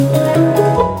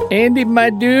Andy, my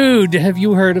dude, have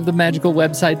you heard of the magical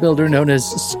website builder known as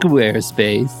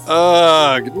Squarespace?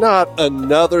 Ugh, not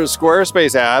another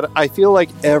Squarespace ad. I feel like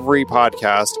every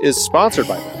podcast is sponsored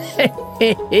by them.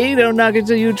 Hey, don't knock it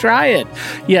till you try it.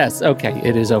 Yes, okay,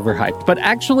 it is overhyped, but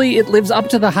actually it lives up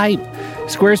to the hype.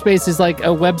 Squarespace is like a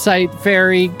website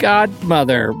fairy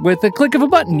godmother. With a click of a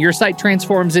button, your site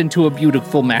transforms into a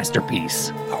beautiful masterpiece.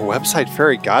 A website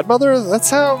fairy godmother? That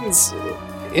sounds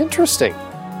interesting.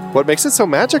 What makes it so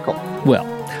magical? Well,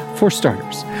 for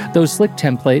starters, those slick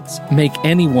templates make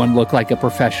anyone look like a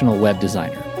professional web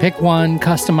designer. Pick one,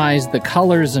 customize the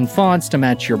colors and fonts to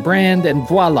match your brand, and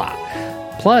voila.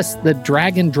 Plus, the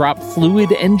drag and drop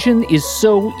fluid engine is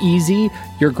so easy,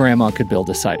 your grandma could build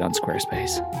a site on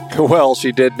Squarespace. Well,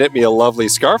 she did knit me a lovely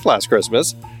scarf last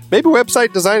Christmas. Maybe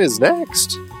website design is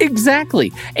next.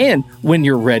 Exactly. And when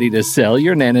you're ready to sell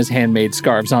your Nana's handmade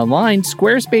scarves online,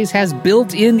 Squarespace has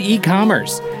built-in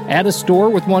e-commerce. Add a store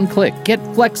with one click. Get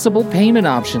flexible payment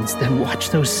options. Then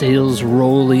watch those sales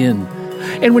roll in.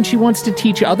 And when she wants to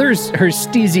teach others her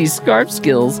steezy scarf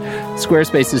skills,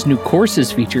 Squarespace's new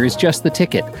courses feature is just the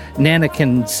ticket. Nana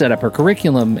can set up her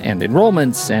curriculum and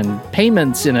enrollments and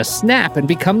payments in a snap and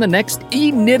become the next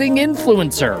e-knitting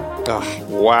influencer. Oh,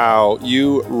 wow,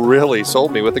 you really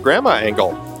sold me with the grandma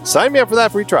angle. Sign me up for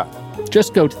that free trial.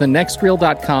 Just go to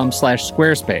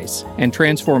thenextreel.com/Squarespace and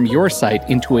transform your site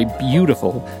into a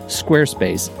beautiful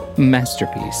Squarespace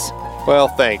masterpiece. Well,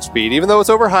 thanks, Pete. Even though it's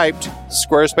overhyped,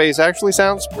 Squarespace actually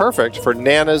sounds perfect for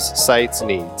Nana's site's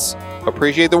needs.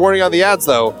 Appreciate the warning on the ads,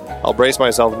 though. I'll brace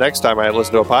myself next time I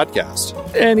listen to a podcast.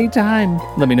 Anytime.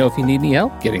 Let me know if you need any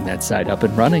help getting that site up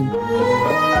and running.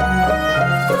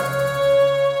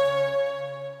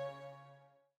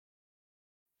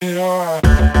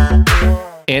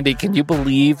 Andy, can you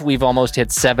believe we've almost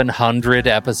hit 700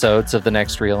 episodes of The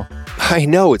Next Reel? I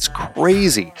know, it's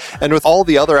crazy. And with all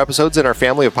the other episodes in our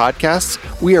family of podcasts,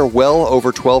 we are well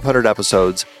over 1,200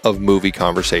 episodes of movie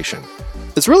conversation.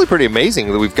 It's really pretty amazing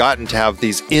that we've gotten to have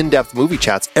these in-depth movie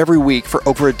chats every week for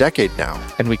over a decade now.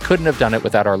 And we couldn't have done it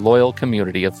without our loyal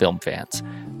community of film fans.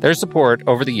 Their support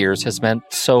over the years has meant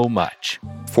so much.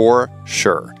 For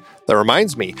sure. That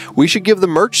reminds me, we should give the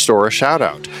merch store a shout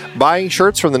out. Buying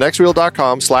shirts from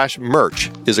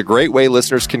thenextreel.com/merch is a great way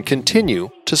listeners can continue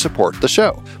to support the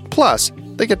show. Plus,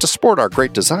 they get to sport our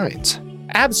great designs.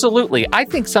 Absolutely. I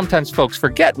think sometimes folks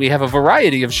forget we have a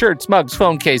variety of shirts, mugs,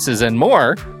 phone cases, and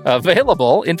more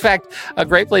available. In fact, a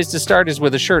great place to start is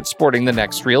with a shirt sporting the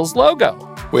Next Reel's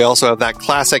logo. We also have that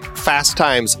classic Fast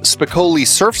Times Spicoli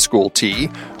Surf School tee,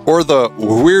 or the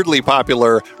weirdly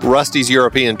popular Rusty's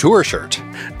European Tour shirt.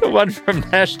 The one from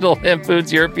National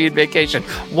Lampoon's European Vacation.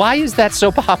 Why is that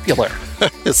so popular?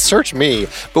 Search me,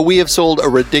 but we have sold a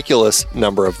ridiculous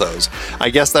number of those.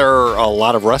 I guess there are a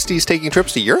lot of Rustys taking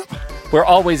trips to Europe? We're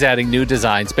always adding new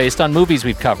designs based on movies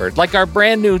we've covered, like our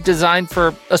brand new design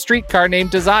for a streetcar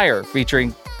named Desire,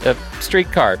 featuring a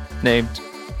streetcar named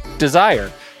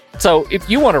Desire. So if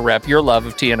you want to rep your love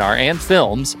of TNR and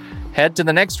films, head to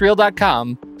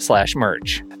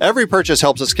thenextreel.com/merch. Every purchase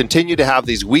helps us continue to have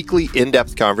these weekly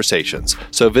in-depth conversations.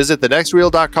 So visit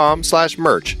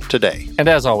thenextreel.com/merch today. And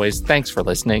as always, thanks for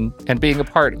listening and being a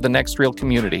part of the Next Reel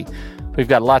community. We've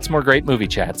got lots more great movie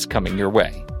chats coming your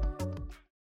way.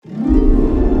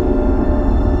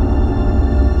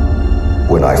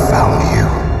 When I found you,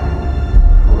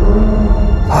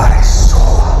 I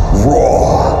saw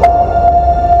raw,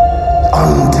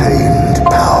 untamed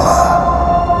power.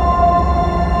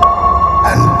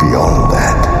 And beyond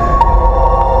that,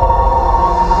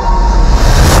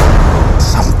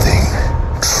 something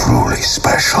truly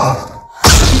special.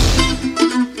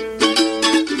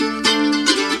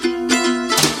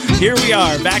 Here we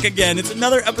are, back again. It's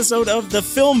another episode of The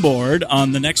Film Board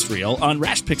on The Next Reel on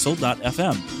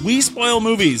rashpixel.fm. We spoil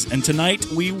movies, and tonight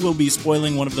we will be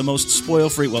spoiling one of the most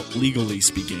spoil-free, well, legally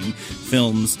speaking,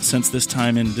 films since this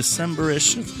time in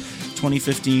December-ish of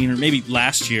 2015, or maybe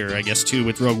last year, I guess, too,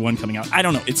 with Rogue One coming out. I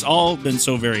don't know. It's all been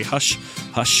so very hush,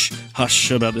 hush, hush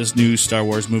about this new Star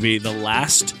Wars movie, The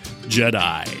Last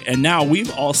Jedi. And now we've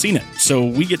all seen it, so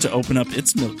we get to open up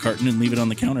its milk carton and leave it on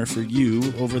the counter for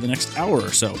you over the next hour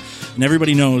or so. And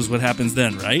everybody knows what happens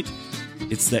then, right?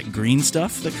 It's that green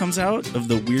stuff that comes out of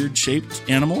the weird-shaped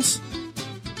animals.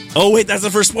 Oh, wait, that's the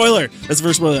first spoiler.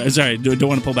 Sorry, don't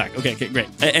want to pull back. Okay, great.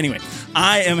 Anyway,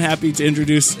 I am happy to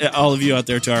introduce all of you out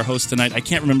there to our host tonight. I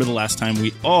can't remember the last time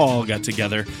we all got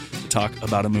together to talk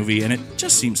about a movie, and it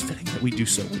just seems fitting that we do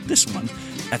so with this one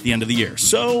at the end of the year.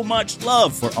 So much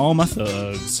love for all my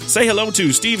thugs. Say hello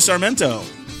to Steve Sarmento.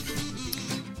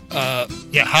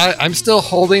 Yeah, hi, I'm still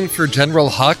holding for General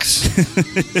Hux.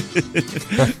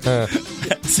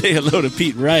 Say hello to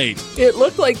Pete Wright. It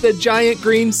looked like the giant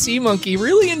green sea monkey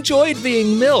really enjoyed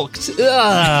being milked.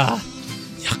 Ugh.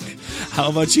 Yuck. How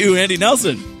about you, Andy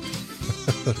Nelson?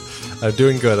 I'm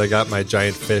doing good. I got my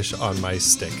giant fish on my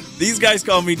stick. These guys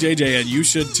call me JJ, and you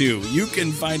should too. You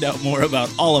can find out more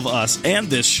about all of us and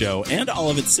this show and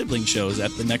all of its sibling shows at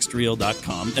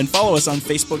thenextreel.com, and follow us on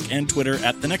Facebook and Twitter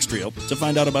at The Next Reel to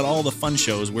find out about all the fun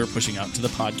shows we're pushing out to the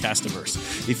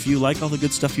podcastiverse. If you like all the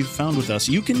good stuff you've found with us,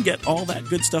 you can get all that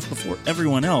good stuff before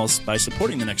everyone else by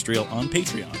supporting The Next Reel on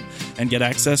Patreon and get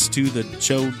access to the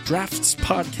show Drafts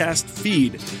podcast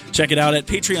feed. Check it out at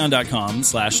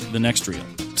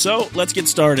patreon.com/thenextreel. So let's get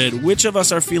started. Which of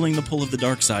us are feeling the pull of the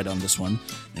dark side on this one,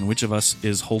 and which of us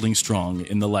is holding strong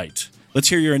in the light? Let's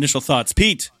hear your initial thoughts.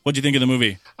 Pete, what'd you think of the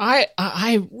movie?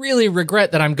 I really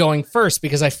regret that I'm going first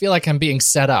because I feel like I'm being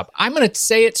set up. I'm going to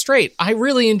say it straight. I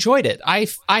really enjoyed it. I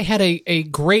had a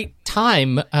great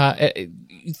time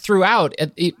throughout.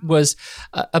 It was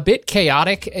a bit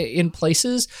chaotic in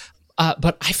places,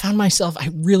 but I found myself, I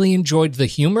really enjoyed the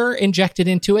humor injected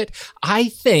into it. I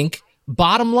think,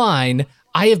 bottom line,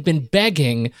 I have been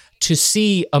begging to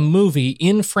see a movie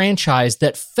in franchise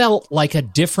that felt like a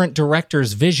different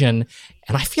director's vision,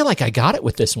 and I feel like I got it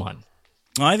with this one.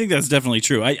 Well, I think that's definitely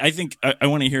true. I think I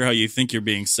want to hear how you think you're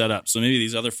being set up, so maybe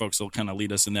these other folks will kind of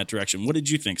lead us in that direction. What did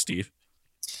you think, Steve?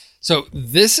 So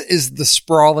this is the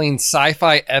sprawling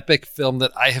sci-fi epic film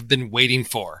that I have been waiting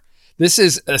for. This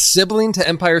is a sibling to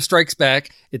Empire Strikes Back.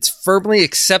 It's firmly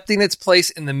accepting its place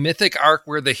in the mythic arc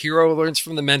where the hero learns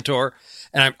from the mentor.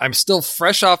 And I'm still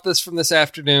fresh off this from this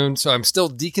afternoon, so I'm still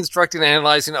deconstructing and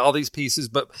analyzing all these pieces,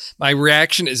 but my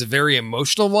reaction is a very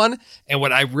emotional one. And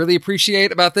what I really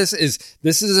appreciate about this is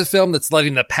a film that's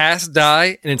letting the past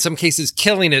die, and in some cases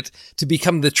killing it to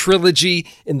become the trilogy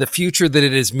in the future that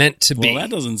it is meant to be. Well, that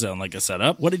doesn't sound like a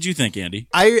setup. What did you think, Andy?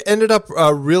 I ended up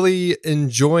really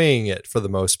enjoying it for the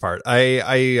most part. I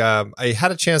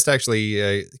had a chance to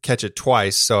actually catch it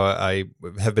twice, so I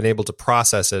have been able to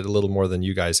process it a little more than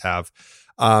you guys have.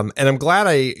 And I'm glad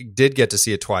I did get to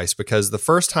see it twice, because the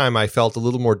first time I felt a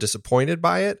little more disappointed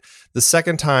by it. The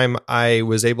second time I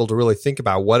was able to really think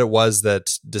about what it was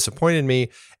that disappointed me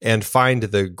and find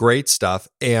the great stuff.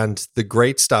 And the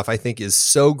great stuff, I think, is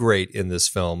so great in this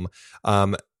film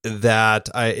that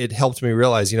it helped me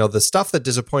realize, the stuff that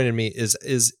disappointed me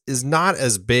is not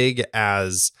as big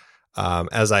as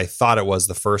I thought it was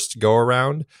the first go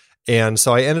around. And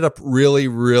so I ended up really,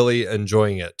 really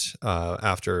enjoying it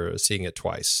after seeing it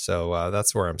twice. So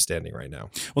that's where I'm standing right now.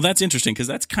 Well, that's interesting, because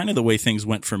that's kind of the way things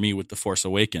went for me with The Force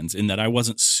Awakens, in that I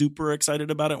wasn't super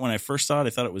excited about it when I first saw it. I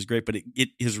thought it was great, but it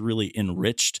has really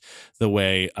enriched the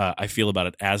way I feel about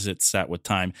it as it sat with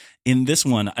time. In this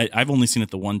one, I've only seen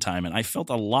it the one time, and I felt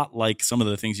a lot like some of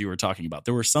the things you were talking about.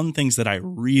 There were some things that I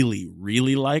really,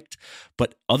 really liked,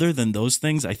 but other than those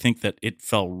things, I think that it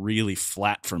fell really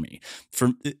flat for me.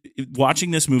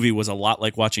 Watching this movie was a lot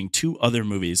like watching two other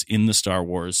movies in the Star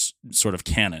Wars sort of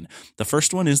canon. The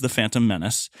first one is The Phantom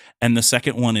Menace, and the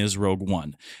second one is Rogue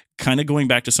One. Kind of going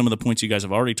back to some of the points you guys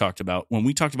have already talked about, when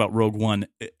we talked about Rogue One,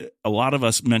 a lot of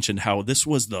us mentioned how this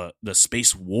was the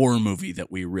space war movie that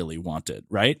we really wanted,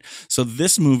 right? So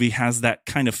this movie has that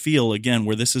kind of feel, again,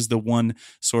 where this is the one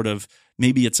sort of,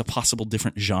 maybe it's a possible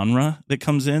different genre that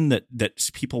comes in that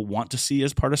people want to see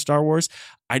as part of Star Wars.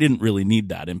 I didn't really need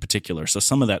that in particular. So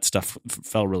some of that stuff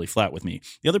fell really flat with me.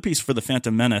 The other piece for The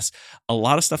Phantom Menace, a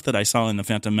lot of stuff that I saw in The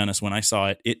Phantom Menace when I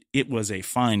saw it, it was a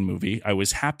fine movie. I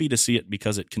was happy to see it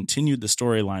because it continued the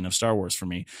storyline of Star Wars for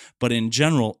me. But in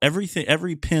general, every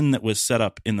pin that was set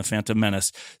up in The Phantom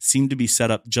Menace seemed to be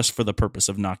set up just for the purpose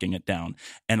of knocking it down.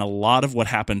 And a lot of what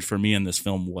happened for me in this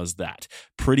film was that.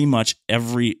 Pretty much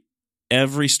every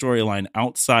storyline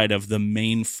outside of the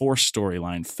main Force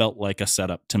storyline felt like a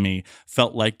setup to me,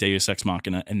 felt like Deus Ex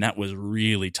Machina, and that was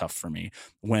really tough for me.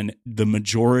 When the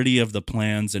majority of the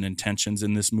plans and intentions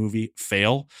in this movie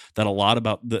fail, that a lot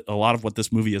of what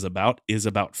this movie is about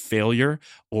failure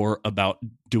or about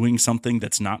doing something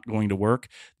that's not going to work.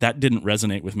 That didn't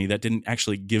resonate with me. That didn't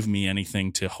actually give me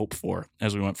anything to hope for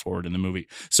as we went forward in the movie.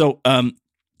 So,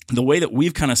 the way that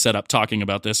we've kind of set up talking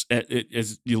about this,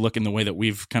 as you look in the way that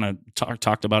we've kind of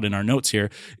talked about in our notes here,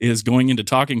 is going into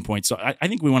talking points. So I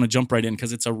think we want to jump right in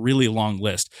because it's a really long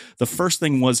list. The first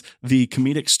thing was the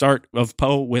comedic start of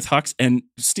Poe with Hux. And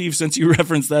Steve, since you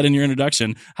referenced that in your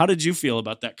introduction, how did you feel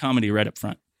about that comedy right up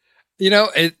front?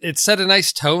 It set a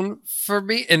nice tone for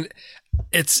me, and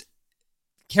it's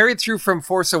carried through from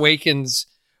Force Awakens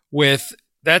with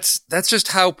that's just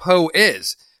how Poe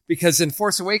is. Because in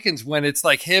Force Awakens, when it's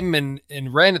like him and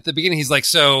Ren at the beginning, he's like,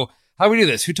 so how do we do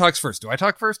this? Who talks first? Do I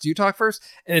talk first? Do you talk first?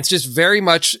 And it's just very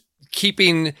much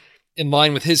keeping in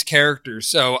line with his character.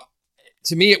 So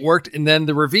to me, it worked. And then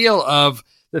the reveal of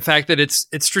the fact that it's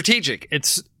strategic.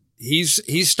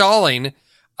 He's stalling.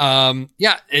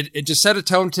 It just set a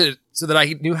tone so that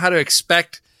I knew how to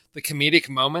expect the comedic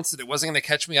moments, that it wasn't going to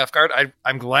catch me off guard.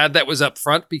 I'm glad that was up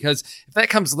front, because if that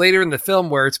comes later in the film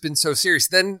where it's been so serious,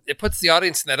 then it puts the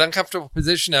audience in that uncomfortable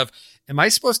position of, am I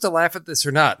supposed to laugh at this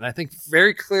or not? And I think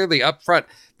very clearly up front,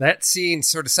 that scene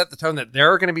sort of set the tone that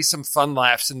there are going to be some fun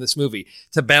laughs in this movie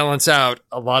to balance out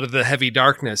a lot of the heavy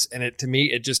darkness. And to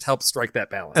me, it just helps strike that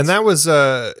balance. And that was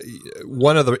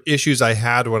one of the issues I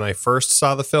had when I first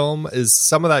saw the film, is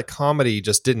some of that comedy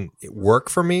just didn't work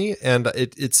for me. And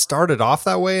it started off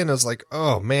that way. And I was like,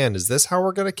 oh man, is this how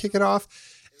we're going to kick it off?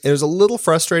 It was a little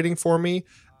frustrating for me.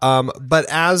 But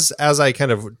as I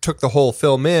kind of took the whole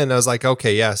film in, I was like,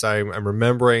 okay, yes, I'm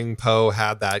remembering Poe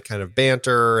had that kind of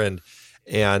banter, and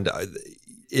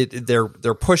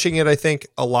they're pushing it, I think,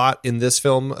 a lot in this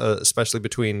film, especially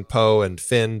between Poe and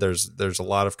Finn. There's a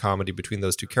lot of comedy between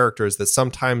those two characters that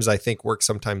sometimes I think works,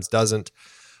 sometimes doesn't.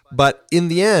 But in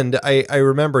the end, I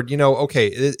remembered, okay,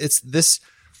 it's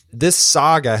this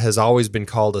saga has always been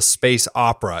called a space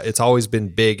opera. It's always been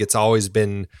big. It's always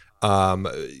been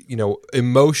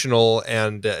emotional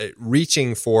and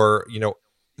reaching for,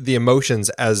 the emotions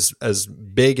as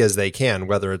big as they can,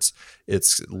 whether it's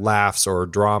laughs or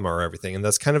drama or everything. And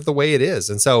that's kind of the way it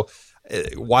is. And so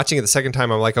watching it the second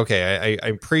time, I'm like, okay, I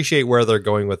appreciate where they're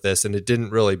going with this, and it didn't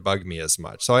really bug me as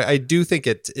much. So I do think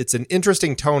it's an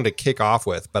interesting tone to kick off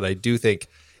with, but I do think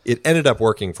it ended up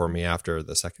working for me after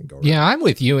the second go round. Yeah, I'm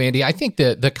with you, Andy. I think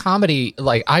the comedy,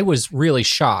 like, I was really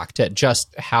shocked at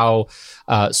just how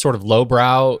sort of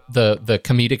lowbrow the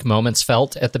comedic moments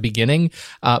felt at the beginning.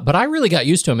 But I really got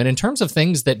used to them. And in terms of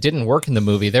things that didn't work in the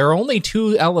movie, there are only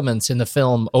two elements in the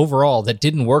film overall that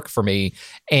didn't work for me,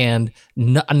 and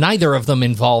neither of them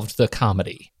involved the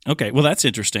comedy. Okay, well, that's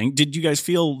interesting. Did you guys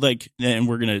feel like, and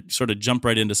we're going to sort of jump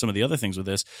right into some of the other things with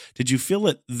this, did you feel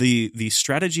that the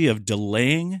strategy of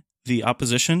delaying the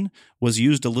opposition was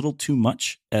used a little too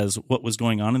much as what was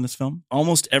going on in this film?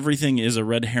 Almost everything is a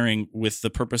red herring with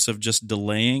the purpose of just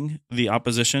delaying the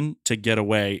opposition to get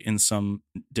away in some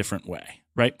different way.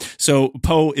 Right. So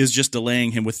Poe is just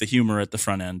delaying him with the humor at the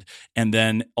front end. And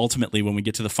then ultimately, when we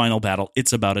get to the final battle,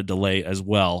 it's about a delay as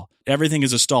well. Everything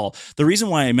is a stall. The reason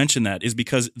why I mention that is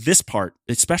because this part,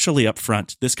 especially up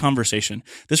front, this conversation,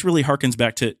 this really harkens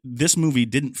back to, this movie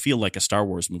didn't feel like a Star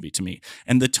Wars movie to me.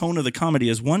 And the tone of the comedy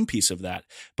is one piece of that.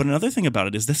 But another thing about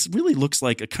it is this really looks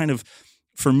like a kind of,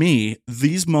 for me,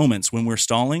 these moments when we're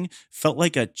stalling felt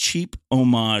like a cheap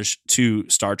homage to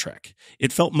Star Trek.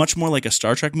 It felt much more like a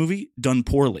Star Trek movie done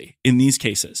poorly in these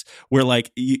cases, where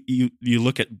like you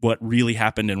look at what really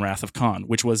happened in Wrath of Khan,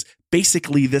 which was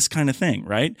basically this kind of thing,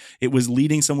 right? It was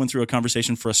leading someone through a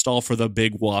conversation for a stall for the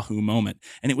big wahoo moment.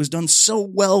 And it was done so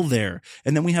well there.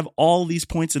 And then we have all these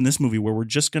points in this movie where we're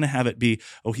just going to have it be,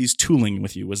 oh, he's tooling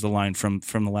with you, was the line from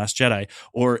The Last Jedi.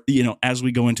 Or, as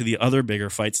we go into the other bigger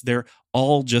fights, they're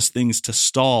all just things to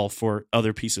stall for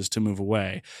other pieces to move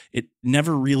away. It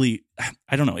never really,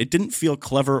 I don't know, it didn't feel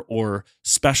clever or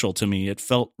special to me. It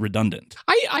felt redundant.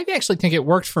 I actually think it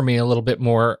worked for me a little bit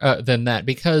more than that,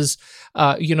 because,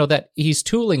 that he's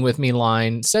tooling with me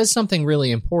line says something really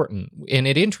important, and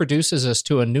it introduces us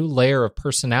to a new layer of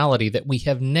personality that we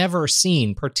have never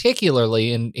seen,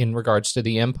 particularly in regards to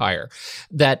the Empire.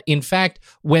 That, in fact,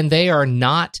 when they are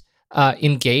not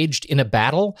engaged in a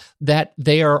battle, that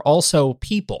they are also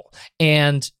people.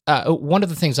 And one of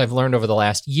the things I've learned over the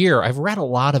last year, I've read a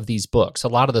lot of these books, a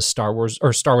lot of the Star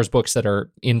Wars books that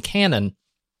are in canon.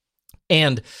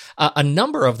 And a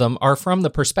number of them are from the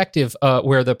perspective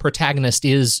where the protagonist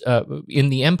is in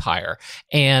the Empire.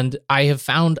 And I have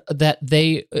found that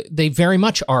they very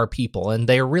much are people, and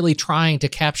they are really trying to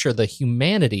capture the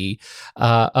humanity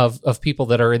of people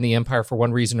that are in the Empire for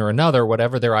one reason or another,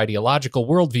 whatever their ideological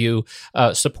worldview,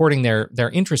 supporting their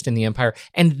interest in the Empire.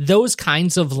 And those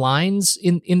kinds of lines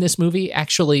in this movie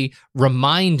actually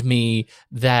remind me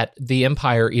that the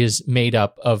Empire is made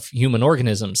up of human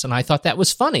organisms. And I thought that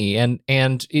was funny.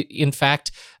 And it, in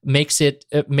fact, makes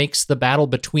the battle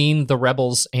between the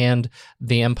rebels and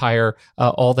the Empire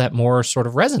all that more sort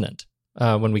of resonant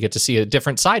when we get to see a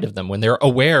different side of them, when they're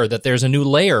aware that there's a new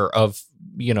layer of,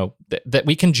 that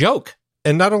we can joke.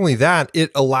 And not only that, it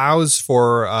allows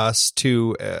for us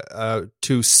to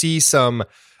see some,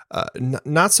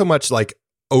 not so much like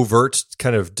overt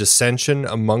kind of dissension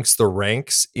amongst the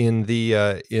ranks in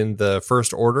the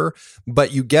First Order,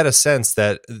 but you get a sense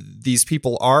that these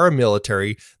people are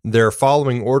military. They're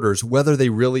following orders, whether they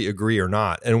really agree or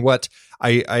not. And what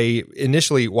I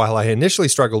initially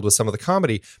struggled with some of the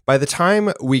comedy, by the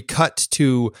time we cut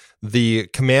to the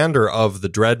commander of the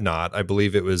dreadnought, I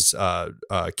believe it was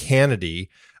Kennedy,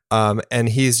 and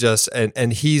he's just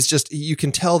you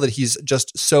can tell that he's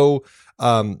just so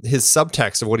his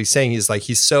subtext of what he's saying is like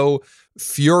he's so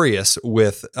furious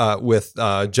with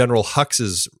General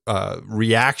Hux's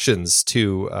reactions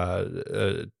to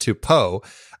Poe,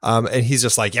 and he's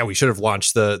just like, yeah, we should have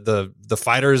launched the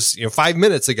fighters 5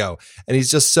 minutes ago, and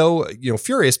he's just so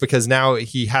furious because now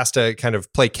he has to kind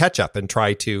of play catch up and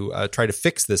try to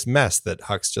fix this mess that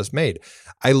Hux just made.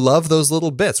 I love those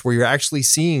little bits where you're actually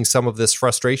seeing some of this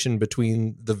frustration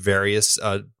between the various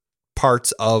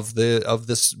parts of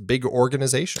this big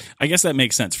organization. I guess that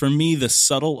makes sense. For me, the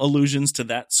subtle allusions to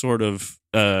that sort of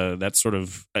I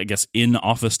guess in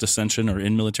office dissension or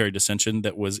in military dissension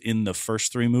that was in the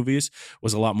first three movies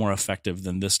was a lot more effective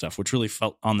than this stuff, which really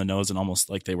felt on the nose and almost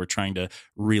like they were trying to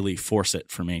really force it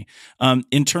for me.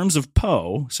 In terms of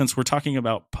Poe, since we're talking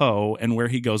about Poe and where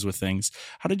he goes with things,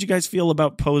 how did you guys feel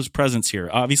about Poe's presence here?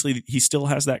 Obviously, he still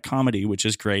has that comedy, which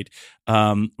is great.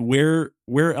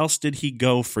 Where else did he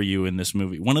go for you in this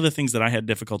movie? One of the things that I had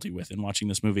difficulty with in watching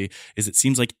this movie is it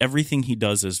seems like everything he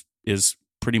does is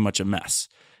pretty much a mess.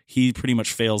 He pretty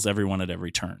much fails everyone at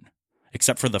every turn,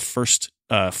 except for the first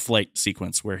flight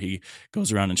sequence where he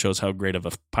goes around and shows how great of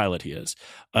a pilot he is.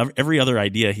 Every other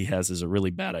idea he has is a really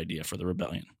bad idea for the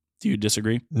rebellion. Do you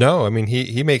disagree? No, I mean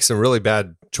he makes some really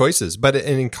bad choices, but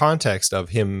in context of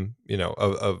him,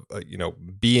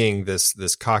 being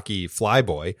this cocky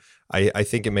flyboy, I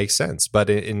think it makes sense. But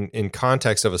in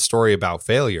context of a story about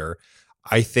failure,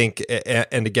 I think,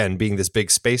 and again, being this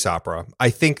big space opera, I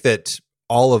think that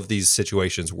all of these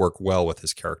situations work well with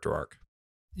his character arc.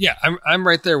 Yeah, I'm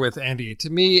right there with Andy. To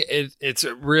me, it's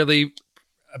really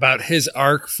about his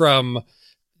arc from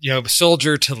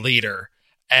soldier to leader.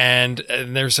 And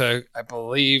I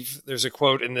believe there's a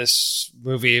quote in this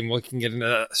movie, and we can get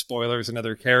into spoilers and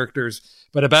other characters,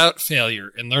 but about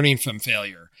failure and learning from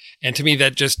failure. And to me,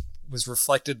 that just was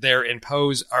reflected there in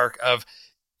Poe's arc of,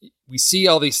 we see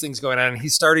all these things going on, and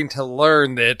he's starting to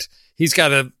learn that he's got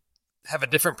to have a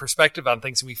different perspective on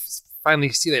things. And we finally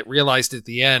see that realized at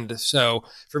the end. So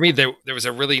for me, there was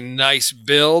a really nice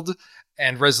build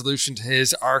and resolution to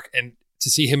his arc, and to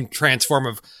see him transform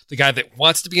of the guy that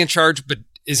wants to be in charge, but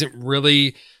isn't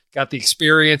really got the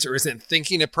experience or isn't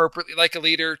thinking appropriately like a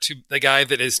leader, to the guy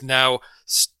that is now,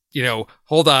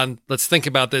 hold on, let's think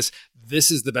about this. This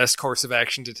is the best course of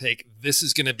action to take. This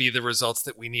is going to be the results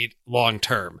that we need long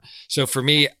term. So for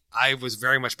me, I was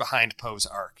very much behind Poe's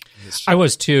arc. I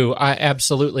was too.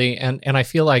 Absolutely. And I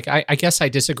feel like, I guess I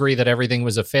disagree that everything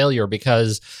was a failure,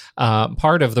 because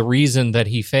part of the reason that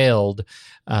he failed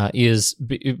is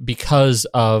because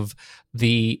of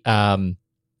the I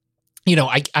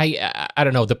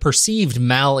don't know, the perceived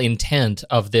malintent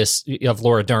of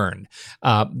Laura Dern,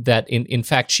 that in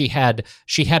fact she had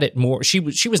it more. She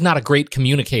was not a great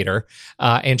communicator,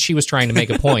 and she was trying to make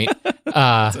a point.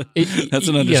 That's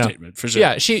an understatement for sure.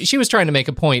 Yeah, she was trying to make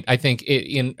a point, I think,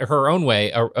 in her own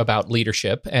way about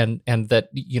leadership, and that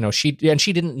she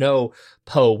didn't know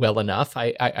Poe well enough.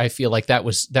 I feel like that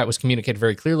was communicated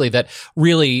very clearly, that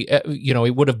really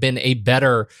it would have been a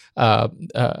better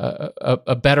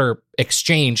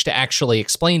exchange to actually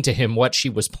explain to him what she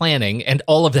was planning, and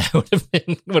all of that would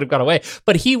have gone away.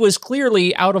 But he was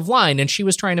clearly out of line, and she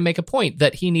was trying to make a point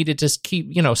that he needed to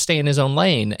keep stay in his own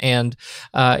lane, and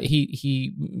he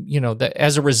that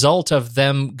as a result of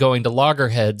them going to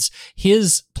loggerheads,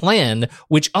 his plan,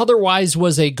 which otherwise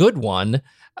was a good one,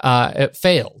 it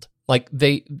failed. Like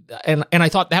and I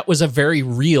thought that was a very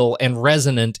real and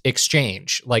resonant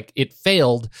exchange. Like, it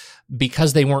failed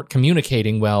because they weren't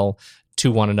communicating well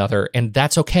to one another, and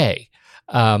that's okay.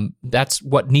 That's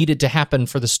what needed to happen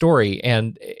for the story,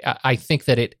 and I think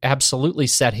that it absolutely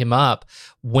set him up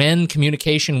when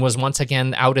communication was once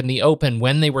again out in the open,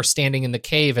 when they were standing in the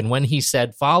cave, and when he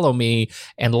said, "Follow me,"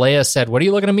 and Leia said, "What are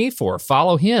you looking at me for?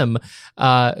 Follow him."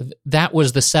 That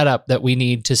was the setup that we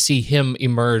need to see him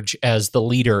emerge as the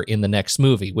leader in the next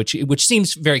movie, which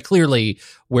seems very clearly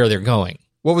where they're going.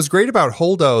 What was great about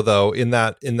Holdo, though,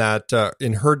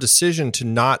 in her decision to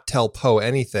not tell Poe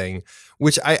anything,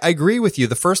 which I agree with you.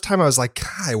 The first time I was like,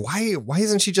 God, why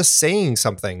isn't she just saying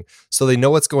something so they know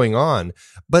what's going on?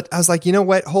 But I was like, you know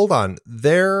what? Hold on.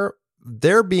 They're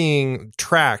being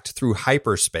tracked through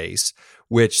hyperspace,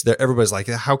 which everybody's like,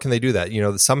 how can they do that?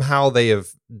 Somehow they have,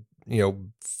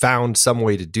 found some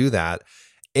way to do that.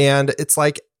 And it's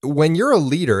like, when you're a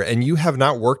leader and you have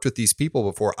not worked with these people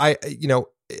before,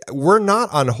 we're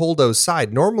not on Holdo's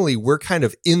side. Normally, we're kind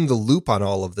of in the loop on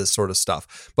all of this sort of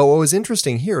stuff. But what was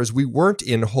interesting here is we weren't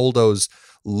in Holdo's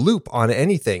loop on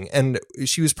anything. And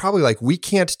she was probably like, we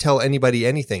can't tell anybody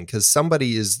anything because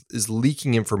somebody is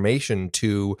leaking information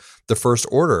to the First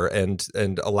Order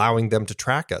and allowing them to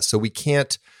track us. So we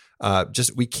can't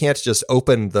just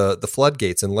open the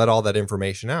floodgates and let all that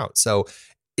information out. So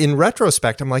in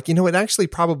retrospect, I'm like, it actually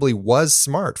probably was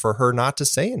smart for her not to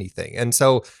say anything. And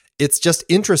so it's just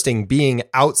interesting being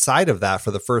outside of that for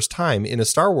the first time in a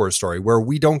Star Wars story where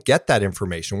we don't get that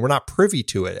information. We're not privy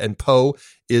to it. And Poe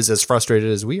is as frustrated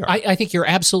as we are. I think you're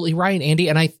absolutely right, Andy.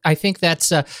 And I think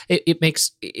that's it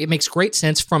makes great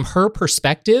sense from her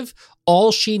perspective.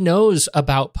 All she knows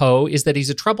about Poe is that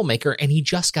he's a troublemaker and he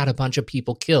just got a bunch of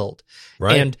people killed.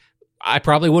 Right. And I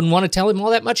probably wouldn't want to tell him all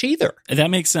that much either.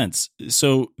 That makes sense.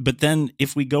 So, but then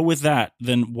if we go with that,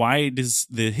 then why does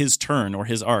his turn or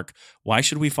his arc, why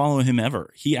should we follow him ever?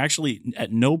 He actually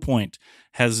at no point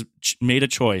has made a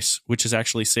choice which has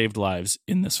actually saved lives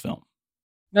in this film.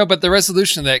 No, but the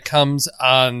resolution of that comes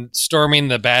on storming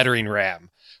the battering ram,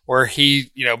 where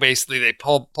he, basically they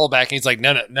pull back and he's like,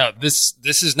 no, this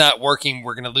is not working.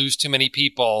 We're going to lose too many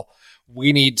people.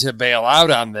 We need to bail out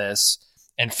on this.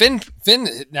 And Finn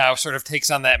now sort of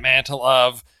takes on that mantle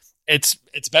of it's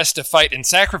best to fight and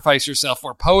sacrifice yourself,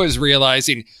 where Poe is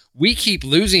realizing we keep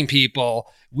losing people.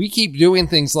 We keep doing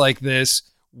things like this.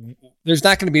 There's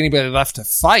not going to be anybody left to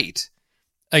fight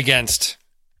against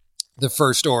the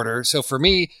First Order. So for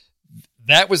me,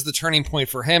 that was the turning point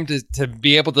for him to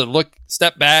be able to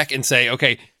step back and say,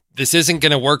 okay, this isn't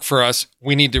going to work for us.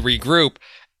 We need to regroup.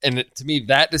 And to me,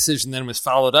 that decision then was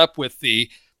followed up with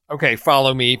okay,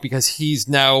 follow me, because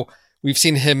we've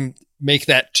seen him make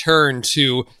that turn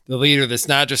to the leader that's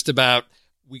not just about,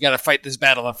 we got to fight this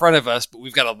battle in front of us, but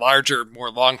we've got a larger,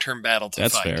 more long-term battle to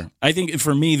fight. That's fair. I think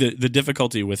for me, the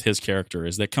difficulty with his character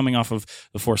is that coming off of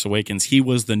The Force Awakens, he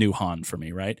was the new Han for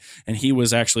me, right? And he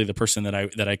was actually the person that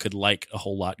I could like a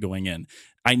whole lot going in.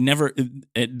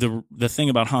 The thing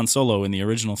about Han Solo in the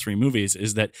original 3 movies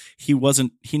is that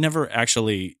he never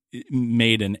actually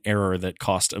made an error that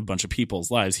cost a bunch of people's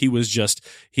lives. He was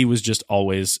just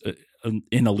always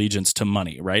in allegiance to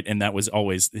money, right? And that was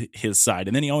always his side.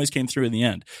 And then he always came through in the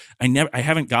end. I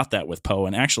haven't got that with Poe.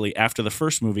 And actually, after the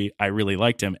first movie, I really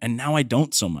liked him. And now I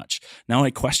don't so much. Now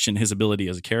I question his ability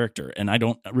as a character. And I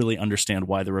don't really understand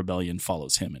why the rebellion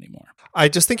follows him anymore. I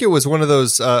just think it was one of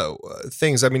those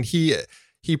things. I mean,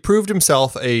 he proved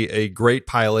himself a great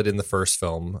pilot in the first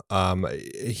film.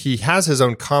 He has his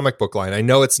own comic book line. I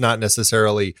know it's not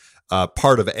necessarily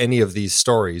part of any of these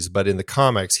stories, but in the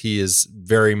comics, he is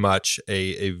very much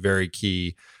a very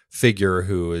key figure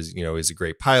who is a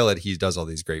great pilot. He does all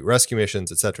these great rescue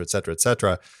missions, et cetera, et cetera, et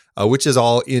cetera, which is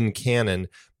all in canon.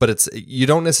 But you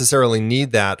don't necessarily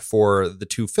need that for the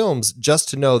 2 films, just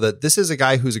to know that this is a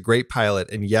guy who's a great pilot.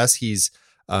 And yes, he's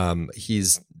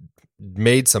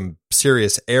made some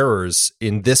serious errors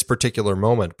in this particular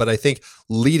moment. But I think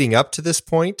leading up to this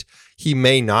point, he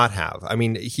may not have. I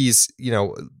mean, he's,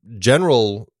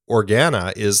 General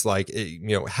Organa is like,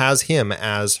 has him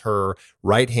as her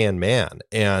right-hand man.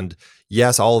 And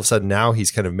yes, all of a sudden now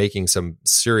he's kind of making some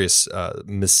serious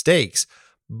mistakes.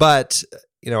 But,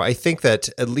 I think that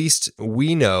at least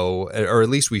we know, or at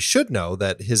least we should know,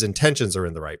 that his intentions are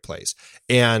in the right place.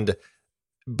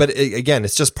 But again,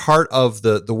 it's just part of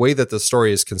the way that the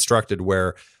story is constructed,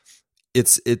 where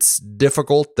it's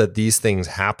difficult that these things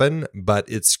happen, but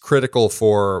it's critical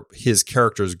for his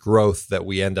character's growth that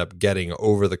we end up getting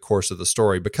over the course of the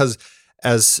story. Because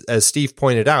as Steve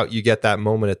pointed out, you get that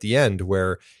moment at the end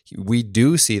where we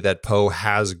do see that Poe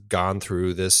has gone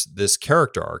through this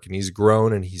character arc, and he's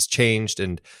grown and he's changed,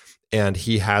 and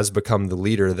he has become the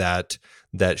leader that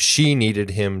she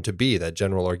needed him to be, that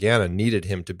General Organa needed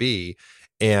him to be.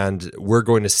 And we're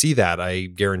going to see that, I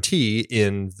guarantee,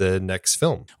 in the next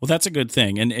film. Well, that's a good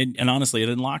thing. And honestly, it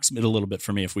unlocks it a little bit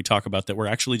for me if we talk about that. We're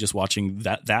actually just watching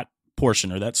that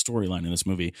portion or that storyline in this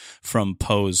movie from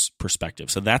Poe's perspective.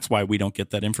 So that's why we don't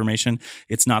get that information.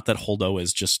 It's not that Holdo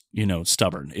is just,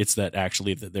 stubborn. It's that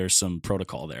actually that there's some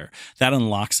protocol there. That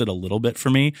unlocks it a little bit for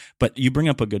me. But you bring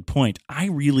up a good point.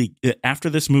 After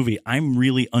this movie, I'm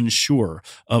really unsure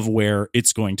of where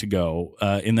it's going to go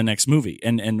in the next movie.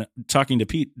 And talking to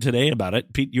Pete today about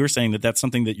it, Pete, you were saying that that's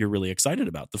something that you're really excited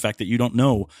about, the fact that you don't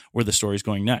know where the story's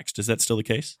going next. Is that still the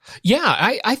case?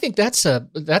 Yeah, I think that's a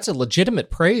legitimate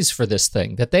praise for this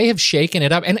thing, that they have shaken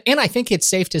it up. And I think it's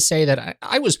safe to say that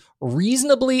I was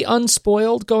reasonably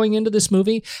unspoiled going into this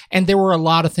movie. And there were a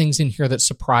lot of things in here that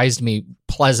surprised me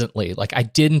pleasantly. Like, I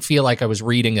didn't feel like I was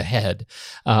reading ahead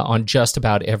on just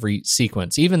about every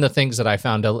sequence. Even the things that I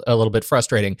found a little bit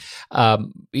frustrating,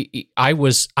 I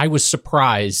was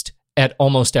surprised at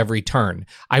almost every turn.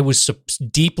 I was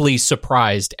deeply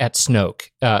surprised at Snoke,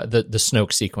 the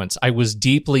Snoke sequence. I was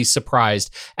deeply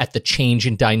surprised at the change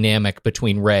in dynamic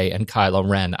between Rey and Kylo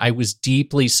Ren. I was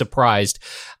deeply surprised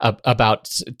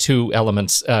about two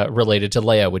elements related to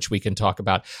Leia, which we can talk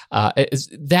about.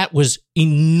 That was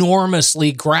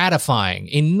enormously gratifying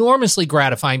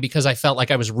because I felt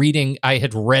like I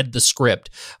had read the script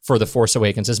for The Force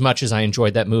Awakens as much as I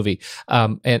enjoyed that movie.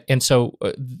 And so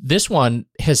this one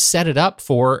has set it up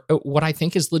for what I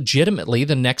think is legitimately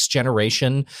the next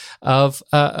generation of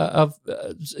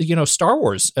Star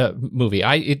Wars movie.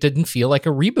 It didn't feel like a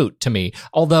reboot to me.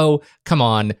 Although, come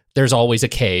on, there's always a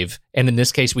cave, and in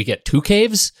this case, we get two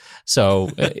caves. So,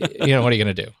 what are you going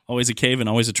to do? Always a cave and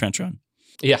always a trench run.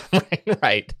 Yeah,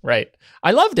 right.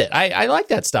 I loved it. I like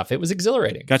that stuff. It was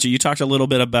exhilarating. Gotcha. You talked a little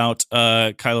bit about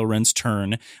Kylo Ren's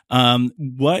turn.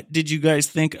 What did you guys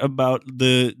think about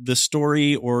the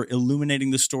story, or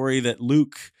illuminating the story, that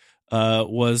Luke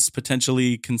was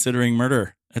potentially considering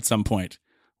murder at some point?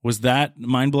 Was that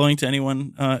mind-blowing to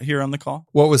anyone here on the call?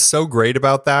 What was so great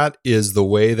about that is the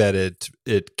way that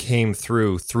it came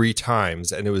through 3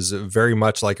 times, and it was very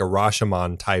much like a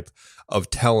Rashomon type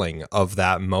of telling of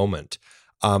that moment.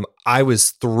 I was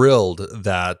thrilled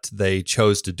that they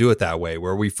chose to do it that way,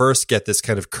 where we first get this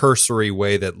kind of cursory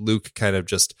way that Luke kind of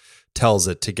just tells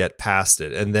it to get past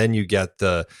it. And then you get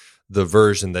the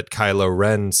version that Kylo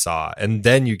Ren saw. And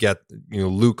then you get,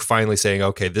 Luke finally saying,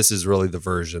 okay, this is really the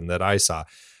version that I saw.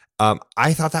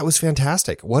 I thought that was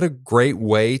fantastic. What a great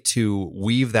way to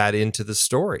weave that into the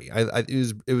story.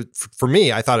 It was for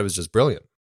me, I thought it was just brilliant.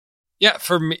 Yeah,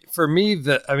 for me,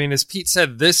 as Pete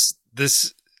said, this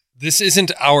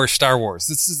isn't our Star Wars.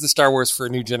 This is the Star Wars for a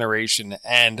new generation.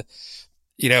 And,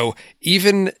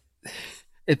 even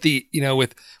at the,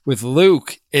 with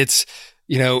Luke, it's,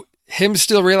 him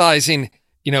still realizing,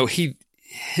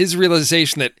 his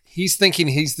realization that he's thinking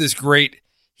he's this great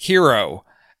hero,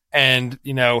 and,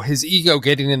 his ego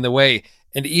getting in the way.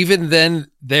 And even then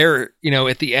there,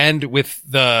 at the end with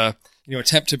the,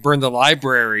 attempt to burn the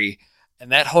library,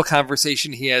 and that whole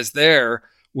conversation he has there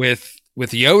with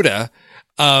Yoda,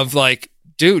 of like,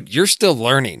 dude, you're still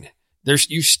learning.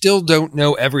 You still don't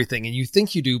know everything, and you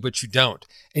think you do, but you don't.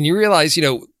 And you realize,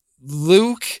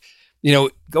 Luke,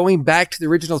 going back to the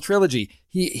original trilogy,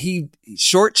 he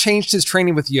shortchanged his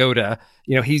training with Yoda.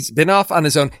 He's been off on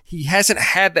his own. He hasn't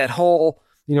had that whole,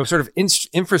 sort of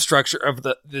infrastructure of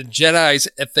the Jedis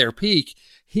at their peak.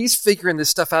 He's figuring this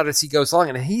stuff out as he goes along,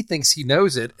 and he thinks he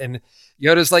knows it. And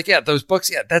Yoda's like, yeah, those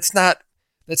books, yeah, that's not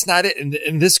it.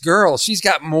 And this girl, she's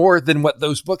got more than what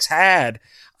those books had.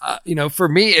 For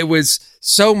me, it was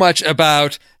so much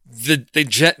about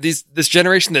this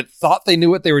generation that thought they knew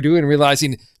what they were doing,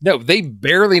 realizing, no, they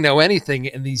barely know anything.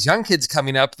 And these young kids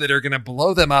coming up that are going to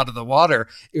blow them out of the water.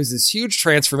 It was this huge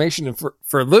transformation. And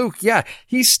for Luke, yeah,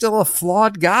 he's still a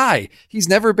flawed guy. He's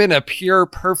never been a pure,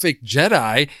 perfect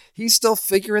Jedi. He's still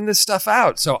figuring this stuff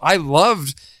out. So I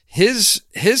loved his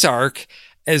arc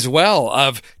as well,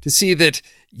 of to see that,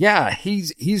 yeah,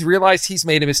 he's realized he's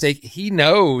made a mistake. He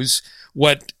knows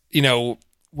what,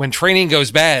 when training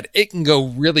goes bad, it can go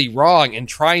really wrong, and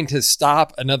trying to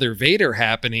stop another Vader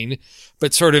happening,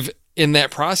 but sort of in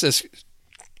that process,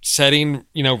 setting,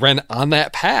 Ren on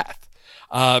that path.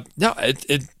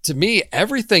 To me,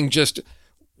 everything just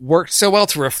worked so well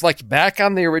to reflect back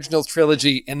on the original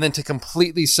trilogy and then to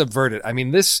completely subvert it. I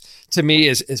mean, this to me,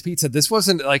 as Pete said, this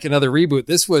wasn't like another reboot.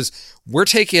 This was, we're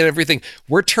taking everything,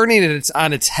 we're turning it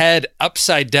on its head,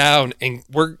 upside down, and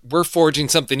we're forging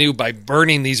something new by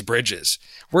burning these bridges.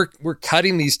 We're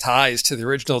cutting these ties to the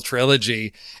original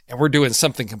trilogy, and we're doing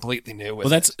something completely new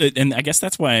with it. And I guess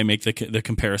that's why I make the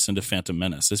comparison to Phantom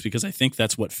Menace, is because I think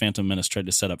that's what Phantom Menace tried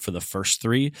to set up for the first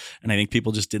 3, and I think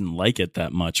people just didn't like it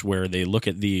that much, where they look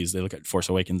at they look at Force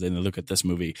Awakens and they look at this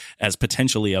movie as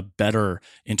potentially a better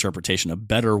interpretation, a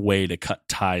better way to cut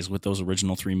ties with those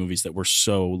original 3 movies that were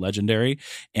so legendary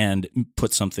and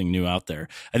put something new out there.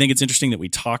 I think it's interesting that we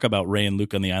talk about Rey and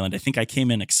Luke on the island. I think I came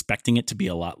in expecting it to be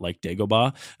a lot like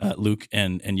Dagobah, Luke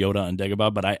and Yoda on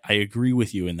Dagobah, but I agree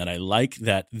with you in that I like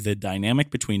that the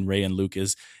dynamic between Rey and Luke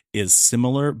is is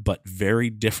similar but very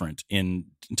different in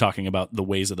talking about the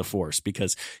ways of the Force,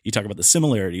 because you talk about the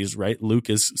similarities, right? Luke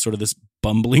is sort of this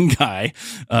bumbling guy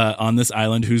on this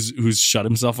island who's shut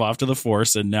himself off to the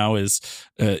Force and now is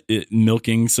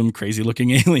milking some crazy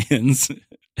looking aliens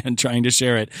and trying to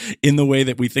share it in the way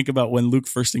that we think about when Luke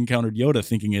first encountered Yoda,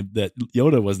 thinking that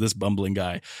Yoda was this bumbling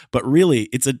guy. But really,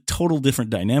 it's a total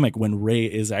different dynamic when Rey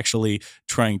is actually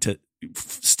trying to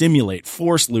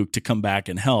force Luke to come back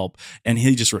and help, and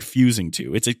he just refusing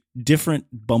to. It's a different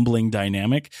bumbling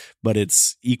dynamic, but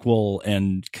it's equal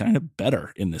and kind of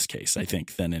better in this case, I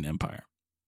think, than in Empire.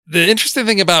 The interesting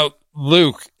thing about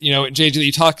Luke, JJ,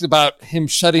 you talked about him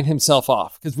shutting himself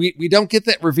off, because we don't get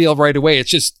that reveal right away.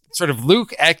 It's just sort of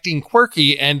Luke acting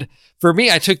quirky. And for me,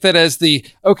 I took that as he's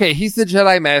the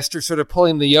Jedi Master sort of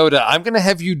pulling the Yoda. I'm going to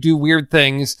have you do weird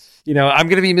things. I'm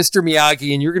going to be Mr.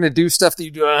 Miyagi and you're going to do stuff that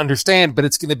you don't understand, but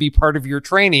it's going to be part of your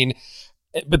training.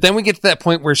 But then we get to that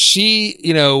point where she's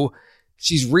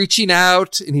reaching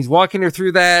out and he's walking her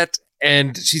through that.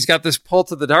 And she's got this pull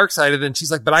to the dark side. And then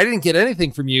she's like, but I didn't get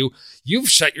anything from you. You've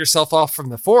shut yourself off from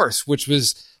the Force, which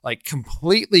was like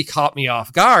completely caught me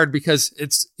off guard, because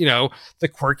it's, the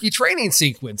quirky training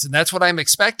sequence. And that's what I'm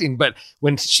expecting. But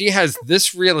when she has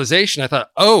this realization, I thought,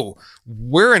 oh,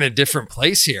 we're in a different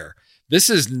place here. This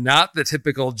is not the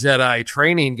typical Jedi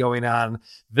training going on.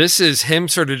 This is him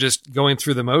sort of just going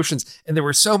through the motions. And there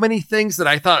were so many things that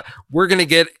I thought we're going to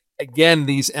get, again,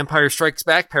 these Empire Strikes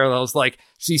Back parallels. Like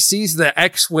she sees the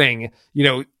X-Wing,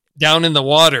 down in the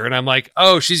water. And I'm like,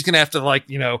 oh, she's going to have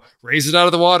to raise it out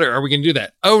of the water. Are we going to do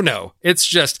that? Oh no, it's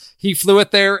just, he flew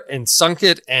it there and sunk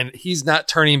it and he's not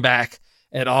turning back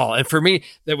at all. And for me,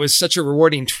 that was such a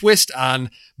rewarding twist on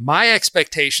my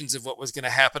expectations of what was going to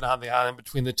happen on the island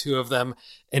between the two of them,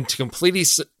 and to completely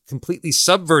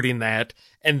subverting that.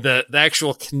 And the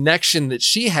actual connection that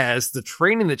she has, the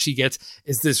training that she gets,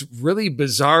 is this really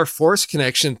bizarre Force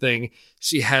connection thing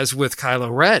she has with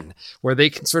Kylo Ren, where they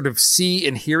can sort of see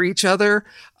and hear each other,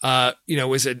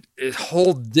 is a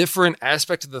whole different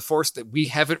aspect of the Force that we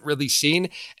haven't really seen.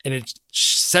 And it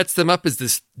sets them up as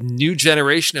this new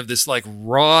generation of this like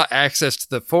raw access to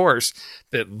the Force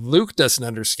that Luke doesn't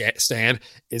understand,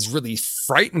 is really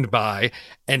frightened by.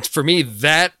 And for me,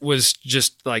 that was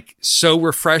just like so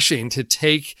refreshing to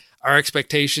take our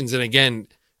expectations and again,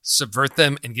 subvert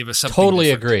them and give us something Totally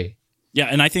different. agree. Yeah,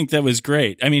 and I think that was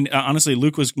great. I mean, honestly,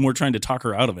 Luke was more trying to talk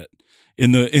her out of it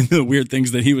in the weird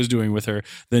things that he was doing with her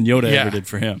than Yoda ever did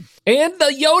for him. And the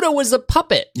Yoda was a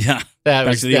puppet. Yeah, That back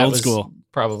was to the old was school.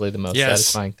 Probably the most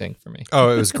satisfying thing for me.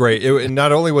 Oh, it was great.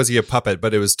 Not only was he a puppet,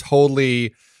 but it was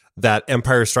totally that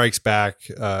Empire Strikes Back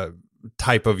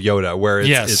type of Yoda, where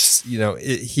he's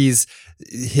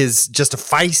just a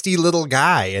feisty little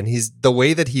guy, and he's the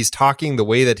way that he's talking, the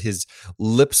way that his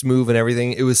lips move and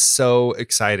everything. It was so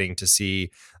exciting to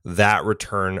see that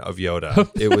return of Yoda.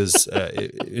 It was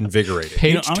invigorating.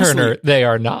 Page Turner, they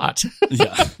are not.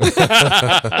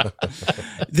 Yeah.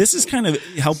 This is kind of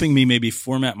helping me maybe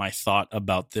format my thought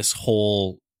about this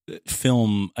whole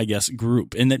film, I guess,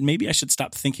 group, and that maybe I should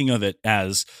stop thinking of it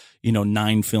as,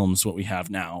 9 films, what we have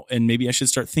now. And maybe I should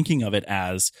start thinking of it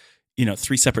as,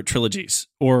 3 separate trilogies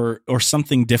or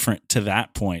something different to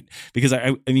that point. Because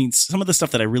I mean, some of the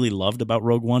stuff that I really loved about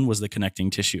Rogue One was the connecting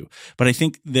tissue. But I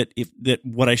think that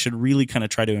what I should really kind of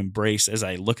try to embrace as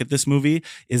I look at this movie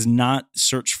is not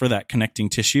search for that connecting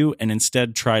tissue, and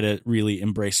instead try to really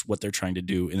embrace what they're trying to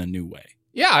do in a new way.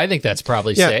 Yeah, I think that's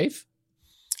probably safe.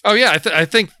 Oh yeah, I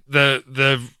think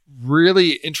the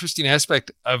really interesting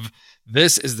aspect of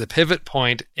this is the pivot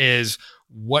point is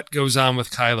what goes on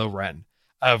with Kylo Ren.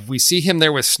 We see him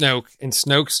there with Snoke, and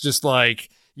Snoke's just like,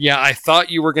 yeah, I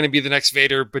thought you were going to be the next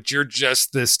Vader, but you're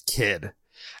just this kid.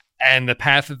 And the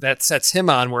path that sets him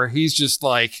on, where he's just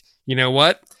like, you know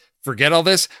what? Forget all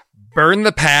this, burn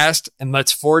the past, and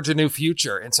let's forge a new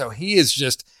future. And so he is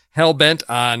just hell-bent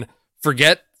on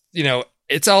forget,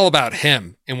 it's all about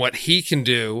him and what he can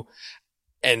do,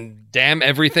 and damn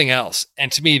everything else.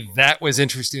 And to me, that was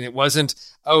interesting. It wasn't,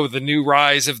 the new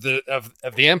rise of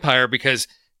the Empire, because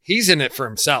he's in it for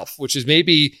himself, which is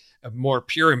maybe a more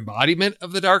pure embodiment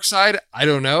of the dark side. I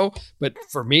don't know. But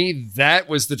for me, that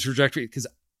was the trajectory, because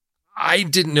I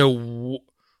didn't know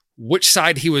which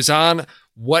side he was on,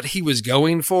 what he was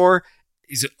going for.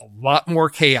 He's a lot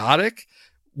more chaotic,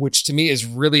 which to me is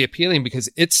really appealing, because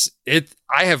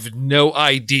I have no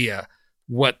idea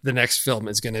what the next film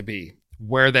is going to be,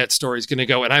 where that story is going to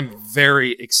go. And I'm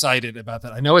very excited about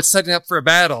that. I know it's setting up for a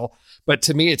battle, but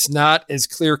to me, it's not as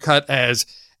clear cut as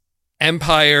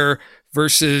Empire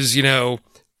versus,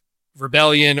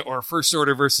 Rebellion, or First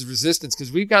Order versus Resistance,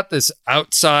 because we've got this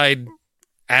outside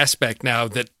aspect now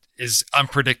that is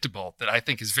unpredictable that I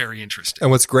think is very interesting. And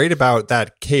what's great about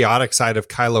that chaotic side of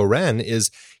Kylo Ren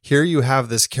is here you have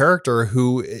this character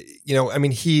who,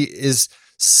 he is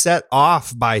set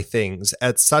off by things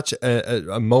at such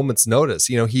a moment's notice.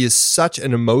 He is such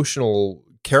an emotional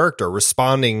character,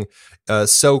 responding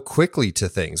so quickly to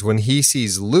things. When he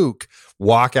sees Luke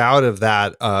walk out of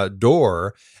that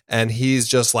door, and he's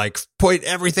just like, point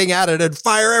everything at it and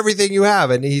fire everything you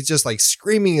have. And he's just like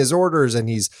screaming his orders, and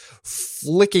he's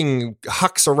flicking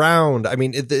Hux around. I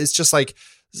mean, it's just like,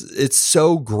 it's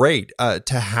so great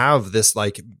to have this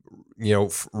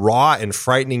raw and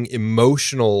frightening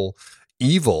emotional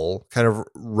evil kind of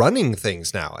running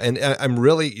things now. And I'm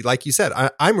really, like you said,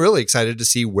 I'm really excited to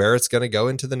see where it's going to go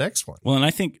into the next one. Well, and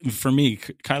I think for me,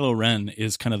 Kylo Ren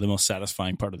is kind of the most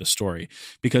satisfying part of the story,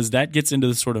 because that gets into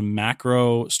the sort of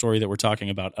macro story that we're talking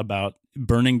about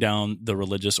burning down the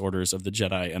religious orders of the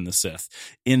Jedi and the Sith,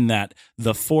 in that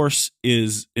the Force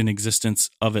is an existence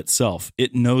of itself.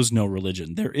 It knows no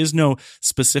religion. There is no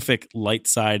specific light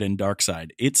side and dark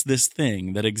side. It's this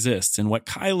thing that exists. And what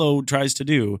Kylo tries to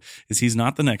do is he's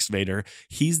not the next Vader.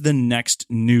 He's the next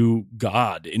new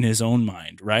God in his own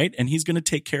mind, right? And he's going to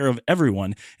take care of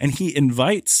everyone. And he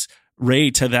invites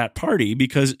Rey to that party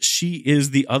because she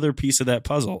is the other piece of that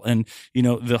puzzle. And,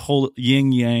 the whole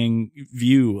yin yang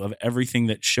view of everything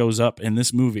that shows up in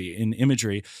this movie in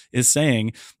imagery is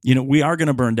saying, we are going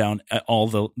to burn down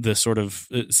all the sort of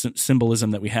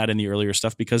symbolism that we had in the earlier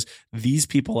stuff, because these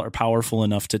people are powerful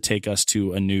enough to take us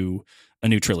to a new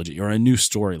trilogy or a new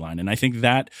storyline. And I think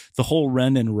that the whole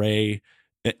Ren and Rey,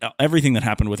 everything that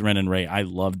happened with Ren and Rey, I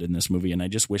loved in this movie. And I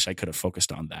just wish I could have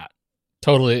focused on that.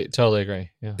 Totally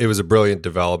agree. Yeah. It was a brilliant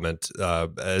development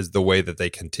as the way that they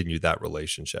continued that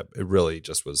relationship. It really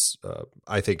just was,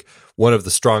 I think, one of the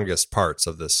strongest parts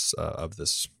of this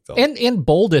film. And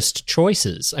boldest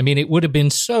choices. I mean, it would have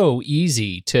been so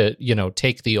easy to,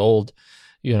 take the old,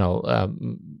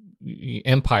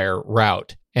 Empire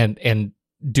route and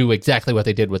do exactly what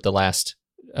they did with the last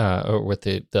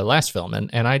the last film.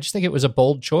 And I just think it was a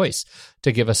bold choice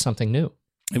to give us something new.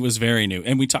 It was very new.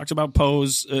 And we talked about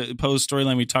Poe's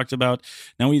storyline.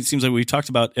 It seems like we've talked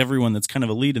about everyone that's kind of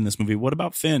a lead in this movie. What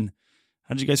about Finn?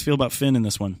 How did you guys feel about Finn in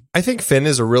this one? I think Finn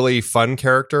is a really fun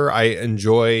character. I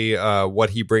enjoy what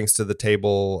he brings to the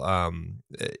table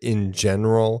in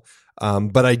general.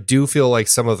 But I do feel like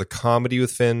some of the comedy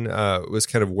with Finn was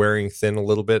kind of wearing thin a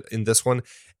little bit in this one.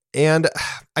 And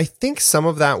I think some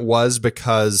of that was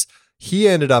because he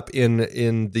ended up in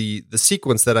the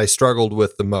sequence that I struggled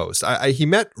with the most. He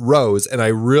met Rose, and I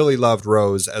really loved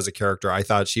Rose as a character. I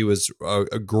thought she was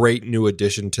a great new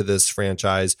addition to this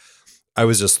franchise. I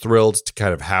was just thrilled to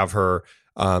kind of have her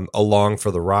along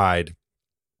for the ride.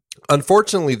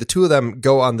 Unfortunately, the two of them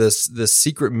go on this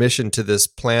secret mission to this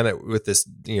planet with this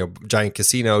giant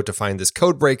casino to find this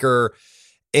code breaker.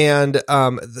 And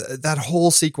that whole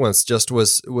sequence just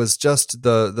was just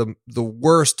the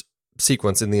worst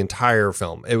sequence in the entire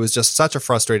film. It was just such a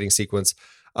frustrating sequence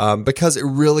because it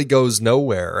really goes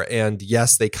nowhere. And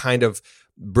yes, they kind of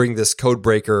bring this code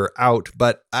breaker out,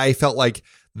 but I felt like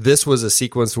this was a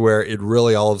sequence where it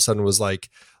really all of a sudden was like,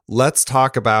 let's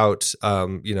talk about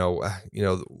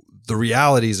the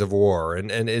realities of war.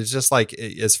 And it's just like,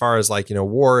 as far as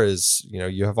war is,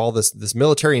 you have all this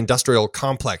military industrial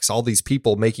complex, all these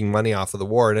people making money off of the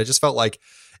war. And I just felt like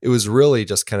it was really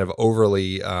just kind of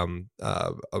overly,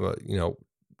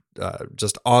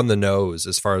 just on the nose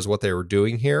as far as what they were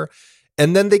doing here.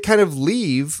 And then they kind of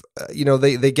leave,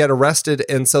 they get arrested.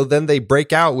 And so then they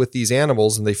break out with these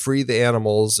animals and they free the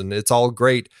animals and it's all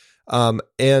great.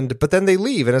 But then they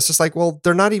leave and it's just like, well,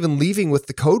 they're not even leaving with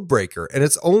the code breaker. And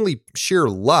it's only sheer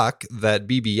luck that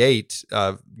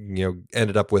BB-8,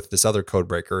 ended up with this other code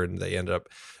breaker and they ended up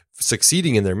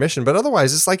succeeding in their mission. But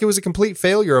otherwise, it's like it was a complete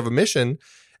failure of a mission.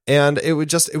 And it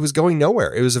was going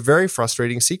nowhere. It was a very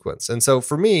frustrating sequence. And so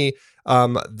for me,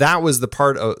 that was the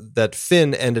part that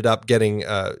Finn ended up getting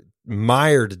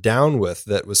mired down with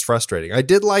that was frustrating. I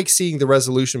did like seeing the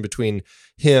resolution between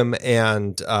him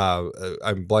and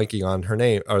I'm blanking on her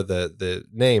name or the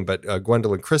name, but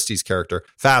Gwendolyn Christie's character,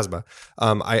 Phasma.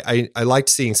 I liked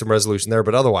seeing some resolution there,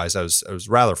 but otherwise I was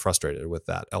rather frustrated with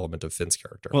that element of Finn's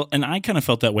character. Well, and I kind of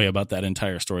felt that way about that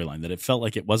entire storyline, that it felt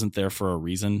like it wasn't there for a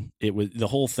reason. It was, the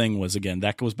whole thing was, again,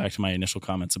 that goes back to my initial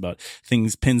comments about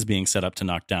pins being set up to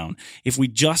knock down. If we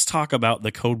just talk about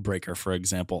the code breaker, for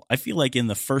example, I feel like in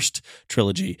the first first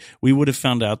trilogy, we would have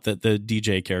found out that the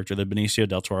DJ character, the Benicio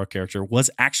del Toro character, was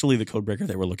actually the codebreaker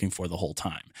they were looking for the whole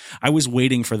time. I was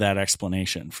waiting for that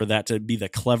explanation, for that to be the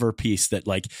clever piece that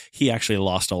like he actually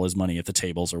lost all his money at the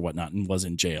tables or whatnot and was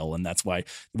in jail, and that's why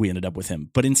we ended up with him.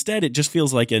 But instead, it just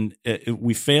feels like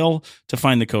we fail to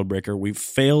find the codebreaker. We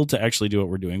fail to actually do what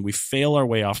we're doing. We fail our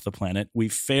way off the planet. We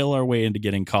fail our way into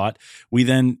getting caught. We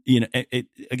then,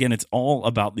 again, it's all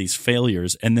about these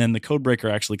failures. And then the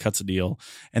codebreaker actually cuts a deal.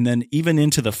 And then even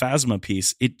into the Phasma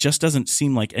piece, it just doesn't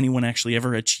seem like anyone actually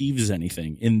ever achieves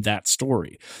anything in that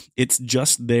story. It's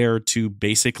just there to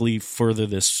basically further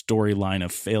this storyline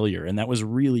of failure. And that was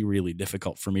really, really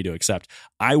difficult for me to accept.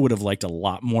 I would have liked a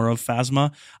lot more of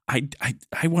Phasma.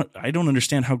 I don't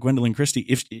understand how Gwendolyn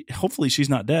Christie, hopefully she's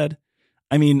not dead.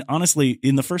 I mean, honestly,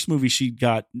 in the first movie, she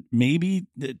got maybe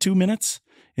 2 minutes.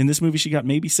 In this movie, she got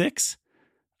maybe 6.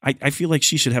 I feel like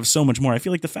she should have so much more. I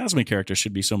feel like the Phasma character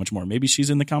should be so much more. Maybe she's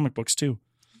in the comic books too.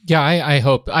 Yeah, I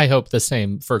hope the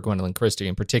same for Gwendolyn Christie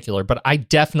in particular, but I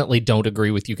definitely don't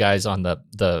agree with you guys on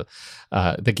the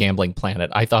gambling planet.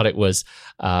 I thought it was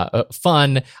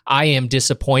fun. I am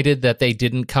disappointed that they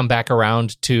didn't come back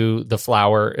around to the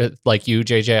flower like you,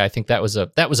 JJ. I think that was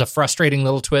a frustrating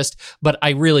little twist, but I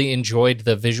really enjoyed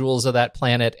the visuals of that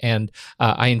planet, and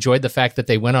I enjoyed the fact that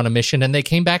they went on a mission and they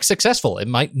came back successful. It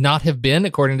might not have been,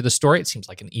 according to the story, it seems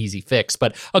like an easy fix,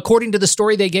 but according to the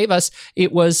story they gave us,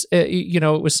 it was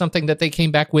it was something that they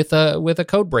came back with a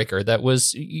code breaker that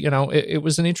was, it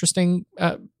was an interesting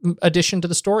addition to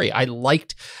the story. I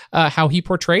liked how he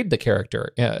portrayed the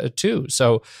character too.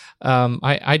 So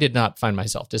I did not find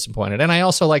myself disappointed. And I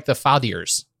also like the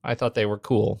Fathiers. I thought they were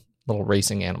cool little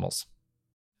racing animals.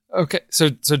 Okay, so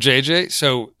JJ,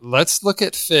 so let's look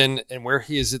at Finn and where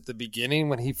he is at the beginning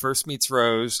when he first meets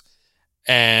Rose,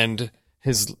 and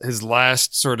his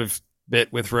last sort of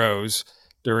bit with Rose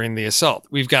during the assault.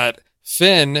 We've got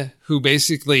Finn, who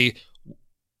basically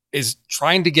is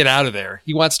trying to get out of there.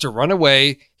 He wants to run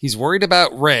away. He's worried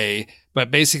about Rey,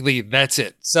 but basically that's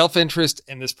it. Self-interest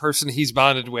in this person he's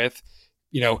bonded with.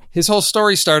 His whole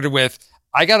story started with,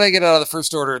 I got to get out of the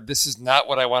First Order. This is not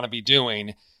what I want to be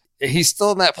doing. He's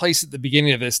still in that place at the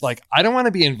beginning of this, like, I don't want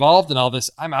to be involved in all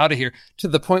this. I'm out of here, to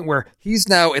the point where he's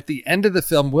now at the end of the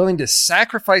film willing to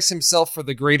sacrifice himself for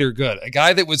the greater good. A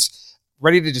guy that was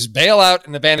ready to just bail out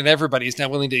and abandon everybody is now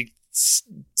willing to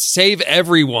save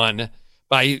everyone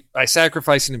by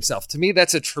sacrificing himself. To me,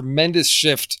 that's a tremendous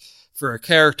shift for a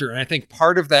character. And I think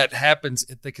part of that happens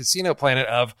at the casino planet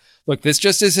of, look, this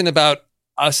just isn't about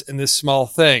us and this small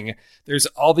thing. There's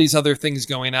all these other things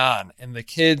going on, and the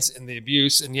kids and the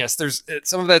abuse. And yes, there's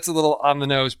some of that's a little on the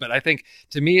nose, but I think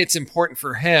to me, it's important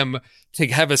for him to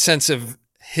have a sense of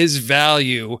his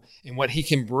value and what he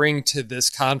can bring to this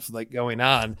conflict going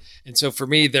on. And so for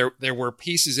me, there were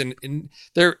pieces in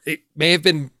there. It may have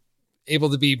been able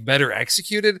to be better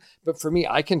executed, but for me,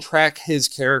 I can track his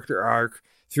character arc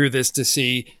through this to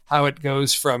see how it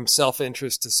goes from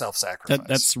self-interest to self-sacrifice.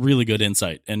 That's really good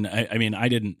insight. And I mean,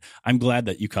 I'm glad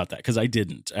that you caught that, because I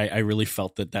didn't. I really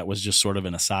felt that was just sort of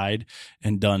an aside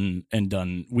and done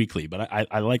weekly. But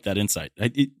I like that insight.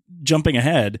 Jumping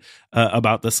ahead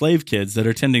about the slave kids that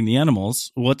are tending the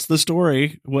animals. What's the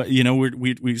story? What,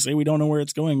 we say we don't know where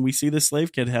it's going. We see this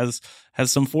slave kid has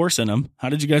some force in him. How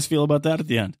did you guys feel about that at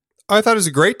the end? I thought it was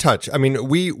a great touch. I mean,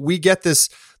 we get this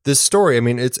story. I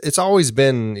mean, it's always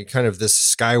been kind of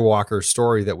this Skywalker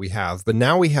story that we have, but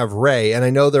now we have Rey, and I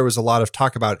know there was a lot of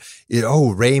talk about,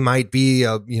 Rey might be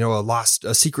a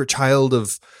secret child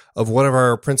of one of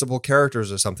our principal characters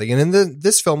or something. And in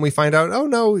this film, we find out, oh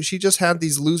no, she just had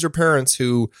these loser parents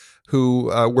who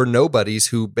were nobodies,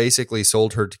 who basically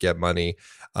sold her to get money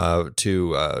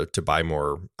to buy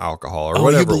more alcohol or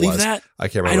whatever. You believe it was. That? I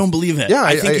can't remember. I don't believe it. Yeah,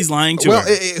 I think he's lying to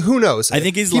her. Who knows? I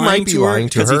think he might be lying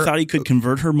to her because he thought he could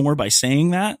convert her more by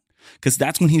saying that. Because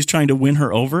that's when he's trying to win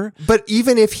her over. But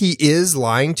even if he is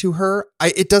lying to her,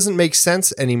 it doesn't make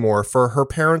sense anymore for her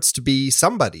parents to be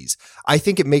somebody's. I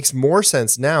think it makes more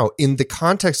sense now in the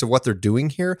context of what they're doing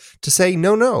here to say,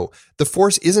 no, the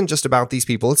Force isn't just about these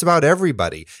people. It's about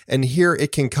everybody. And here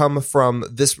it can come from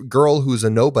this girl who's a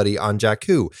nobody on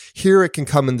Jakku. Here it can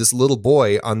come in this little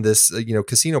boy on this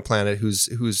casino planet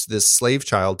who's this slave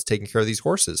child taking care of these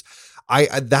horses.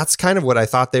 That's kind of what I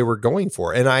thought they were going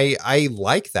for. And I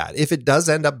like that. If it does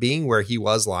end up being where he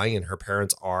was lying and her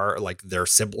parents are like their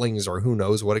siblings or who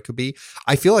knows what it could be,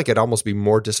 I feel like I'd almost be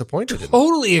more disappointed.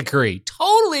 Totally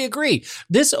agree.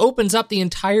 This opens up the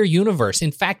entire universe.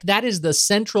 In fact, that is the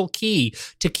central key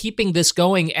to keeping this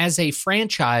going as a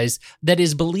franchise that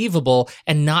is believable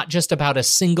and not just about a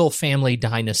single family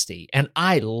dynasty. And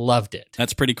I loved it.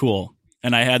 That's pretty cool.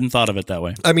 And I hadn't thought of it that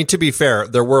way. I mean, to be fair,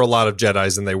 there were a lot of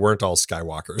Jedis and they weren't all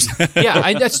Skywalkers.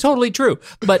 Yeah, that's totally true.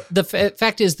 But the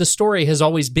fact is, the story has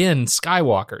always been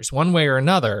Skywalkers, one way or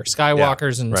another,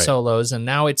 Skywalkers and right. Solos, and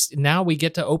now we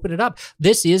get to open it up.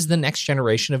 This is the next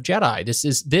generation of Jedi.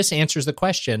 This answers the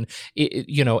question,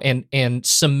 and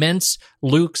cements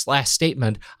Luke's last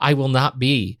statement: "I will not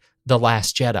be the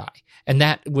last Jedi." And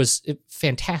that was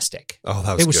fantastic. Oh,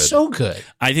 that was It was good. so good.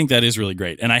 I think that is really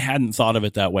great. And I hadn't thought of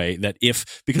it that way,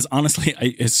 because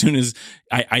honestly, as soon as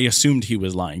I assumed he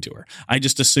was lying to her, I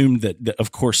just assumed that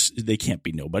of course they can't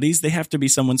be nobodies. They have to be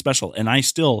someone special. And I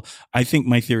think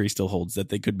my theory still holds that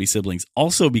they could be siblings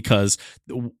also because,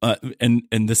 and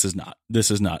this is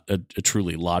not a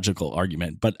truly logical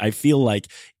argument, but I feel like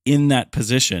in that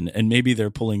position, and maybe they're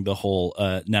pulling the whole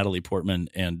Natalie Portman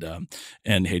and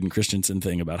Hayden Christensen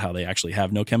thing about how they actually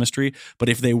have no chemistry. But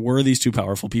if they were these two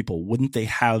powerful people, wouldn't they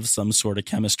have some sort of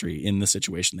chemistry in the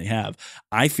situation they have?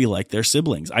 I feel like they're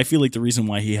siblings. I feel like the reason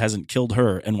why he hasn't killed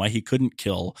her and why he couldn't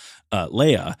kill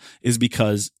Leia is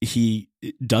because he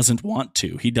doesn't want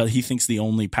to. He thinks the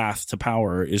only path to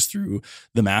power is through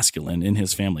the masculine in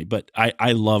his family. But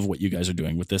I love what you guys are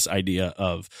doing with this idea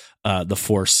of the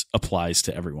Force applies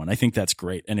to everyone. I think that's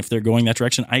great. And if they're going that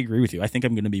direction, I agree with you. I think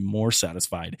I'm going to be more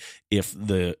satisfied if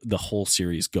the whole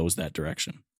series goes that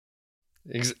direction.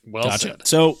 Well said.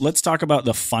 So let's talk about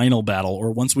the final battle,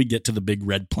 or once we get to the big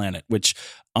red planet, which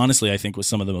honestly I think was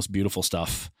some of the most beautiful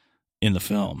stuff in the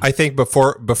film. I think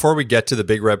before we get to the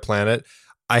big red planet,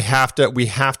 we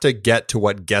have to get to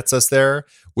what gets us there,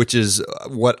 which is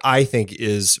what I think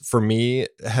is, for me,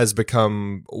 has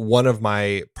become one of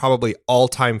my probably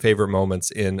all-time favorite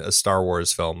moments in a Star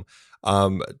Wars film.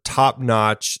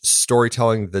 Top-notch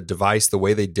storytelling, the device, the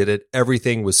way they did it,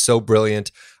 everything was so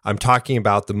brilliant. I'm talking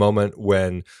about the moment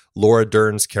when Laura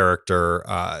Dern's character,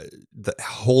 the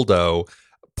Holdo,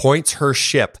 points her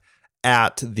ship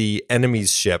at the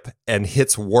enemy's ship and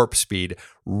hits warp speed,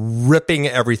 ripping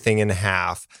everything in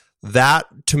half. That,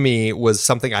 to me, was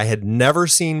something I had never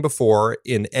seen before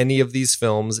in any of these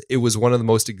films. It was one of the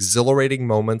most exhilarating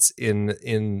moments in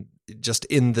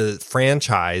the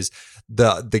franchise.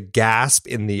 The gasp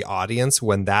in the audience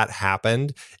when that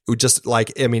happened, it was just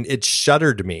it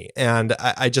shuddered me. And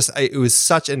it was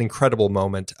such an incredible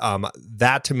moment.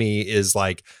 That to me is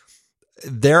like,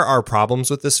 there are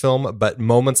problems with this film, but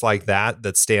moments like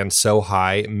that stand so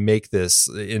high make this,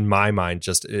 in my mind,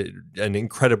 just an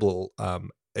incredible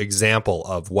example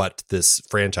of what this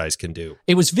franchise can do.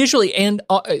 It was visually and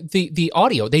the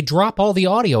audio. They drop all the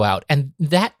audio out, and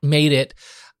that made it.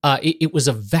 It was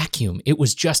a vacuum. It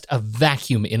was just a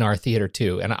vacuum in our theater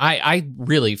too. And I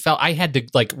really felt I had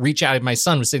to reach out. My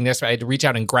son was sitting there, so I had to reach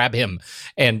out and grab him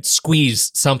and squeeze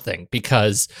something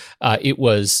because it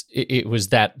was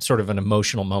that sort of an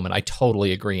emotional moment. I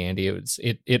totally agree, Andy.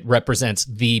 It represents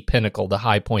the pinnacle, the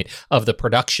high point of the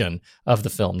production of the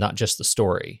film, not just the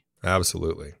story.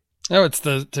 Absolutely. No,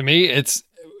 to me, it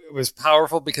was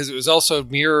powerful because it was also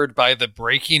mirrored by the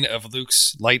breaking of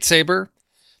Luke's lightsaber.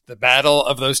 The battle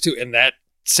of those two, and that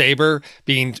saber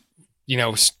being,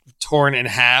 torn in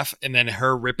half, and then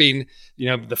her ripping,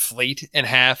 the fleet in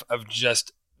half, of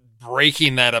just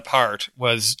breaking that apart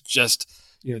was just,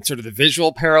 sort of the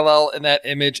visual parallel in that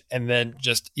image. And then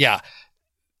just,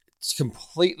 it's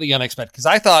completely unexpected, because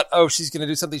I thought, she's going to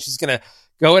do something. She's going to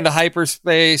go into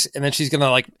hyperspace, and then she's going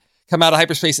to come out of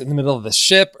hyperspace in the middle of the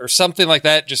ship or something like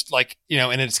that. Just and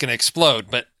it's going to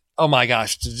explode. But oh my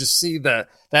gosh, to just see that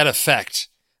effect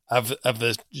of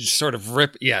the sort of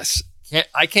rip. Yes.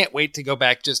 I can't wait to go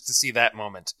back just to see that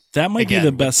moment. That might be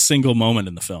the best single moment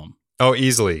in the film. Oh,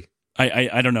 easily.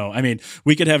 I don't know. I mean,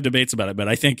 we could have debates about it, but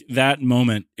I think that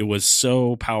moment, it was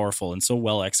so powerful and so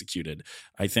well executed.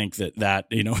 I think that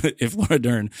if Laura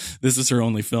Dern, this is her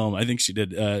only film, I think she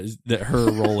did that.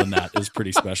 Her role in that is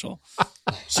pretty special.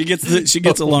 She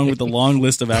gets along with the long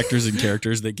list of actors and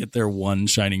characters that get their one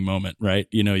shining moment, right?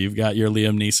 You've got your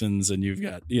Liam Neesons, and you've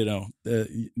got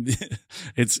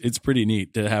it's pretty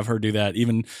neat to have her do that.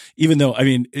 Even though, I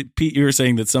mean, Pete, you were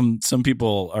saying that some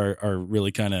people are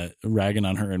really kind of ragging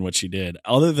on her and what she did.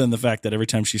 Other than the fact that every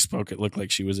time she spoke, it looked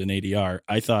like she was in ADR.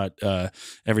 I thought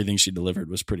everything she delivered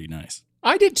was pretty nice.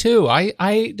 I did too.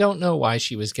 I don't know why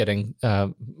she was getting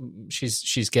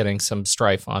she's getting some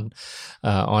strife on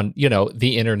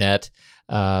the internet,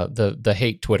 the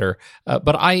hate Twitter,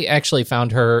 but I actually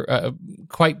found her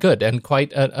quite good and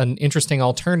quite an interesting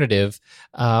alternative,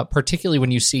 particularly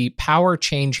when you see power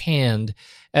change hands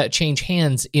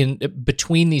in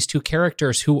between these two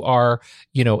characters who are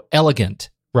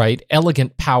elegant right?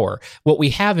 Elegant power. What we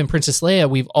have in Princess Leia,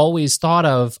 we've always thought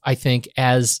of, I think,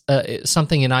 as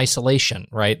something in isolation,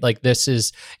 right? Like this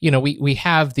is, we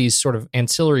have these sort of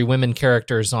ancillary women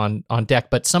characters on deck,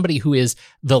 but somebody who is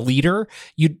the leader,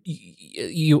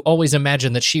 you always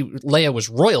imagine that Leia was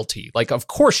royalty. Like, of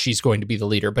course she's going to be the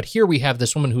leader, but here we have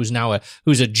this woman who's now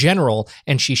who's a general,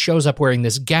 and she shows up wearing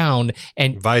this gown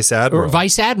and Vice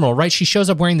Admiral, right? She shows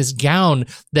up wearing this gown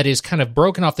that is kind of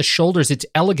broken off the shoulders. It's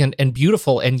elegant and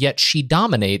beautiful, and yet she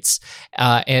dominates.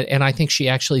 And I think she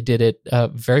actually did it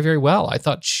very, very well. I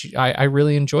thought I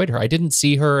really enjoyed her. I didn't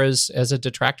see her as a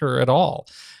detractor at all.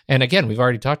 And again, we've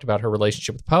already talked about her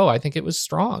relationship with Poe. I think it was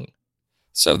strong.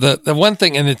 So the one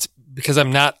thing, and it's because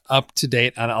I'm not up to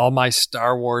date on all my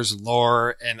Star Wars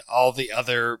lore and all the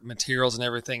other materials and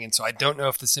everything, and so I don't know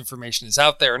if this information is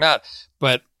out there or not,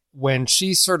 but when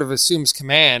she sort of assumes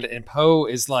command and Poe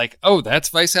is like, oh, that's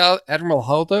Vice Admiral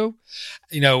Holdo,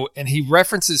 and he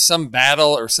references some battle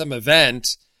or some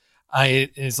event,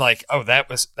 is like, oh, that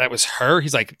was her.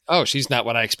 He's like, oh, she's not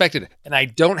what I expected. And I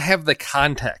don't have the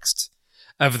context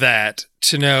of that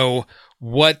to know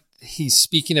what he's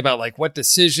speaking about, like what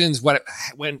decisions, what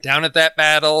went down at that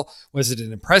battle. Was it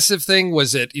an impressive thing?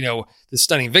 Was it, the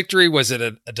stunning victory? Was it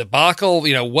a debacle?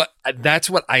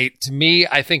 To me,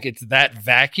 I think it's that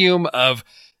vacuum of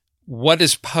what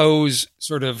is Poe's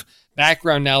sort of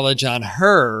background knowledge on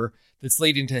her that's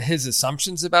leading to his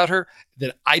assumptions about her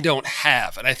that I don't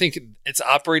have. And I think it's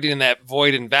operating in that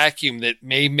void and vacuum that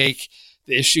may make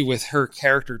the issue with her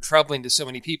character troubling to so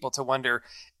many people to wonder,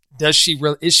 is she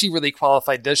really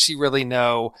qualified? Does she really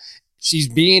know? She's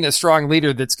being a strong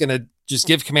leader that's going to just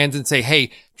give commands and say, hey,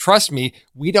 trust me.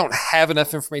 We don't have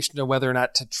enough information to know whether or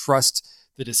not to trust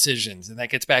the decisions. And that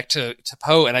gets back to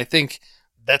Poe. And I think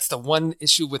that's the one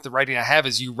issue with the writing I have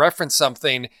is you reference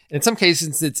something. And in some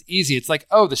cases, it's easy. It's like,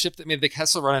 oh, the ship that made the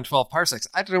Kessel Run in 12 parsecs.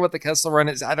 I don't know what the Kessel Run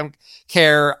is. I don't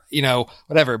care,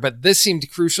 whatever. But this seemed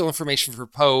crucial information for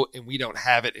Poe, and we don't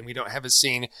have it. And we don't have a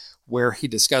scene where he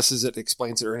discusses it,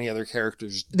 explains it, or any other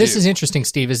characters do. This is interesting,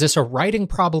 Steve. Is this a writing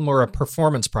problem or a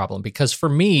performance problem? Because for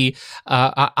me,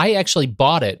 I actually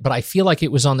bought it, but I feel like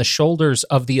it was on the shoulders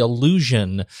of the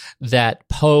illusion that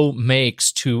Poe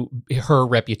makes to her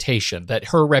reputation, that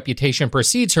her reputation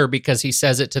precedes her because he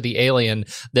says it to the alien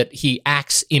that he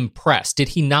acts impressed. Did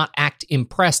he not act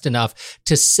impressed enough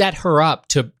to set her up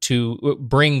to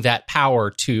bring that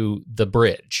power to the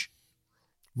bridge?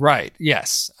 Right.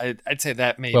 Yes. I'd say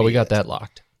that maybe. Well, we got that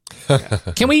locked. Yeah.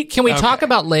 Can we talk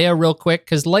about Leia real quick?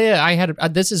 Because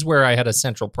Leia, this is where I had a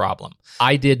central problem.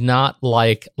 I did not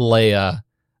like Leia.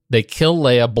 They kill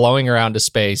Leia blowing around to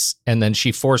space, and then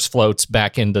she force floats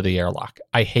back into the airlock.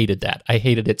 I hated that. I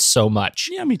hated it so much.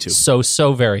 Yeah, me too.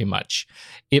 So very much.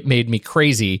 It made me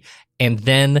crazy. And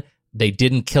then they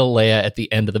didn't kill Leia at the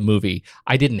end of the movie.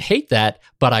 I didn't hate that,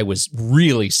 but I was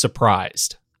really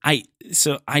surprised.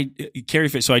 Carrie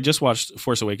Fisher. So I just watched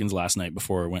Force Awakens last night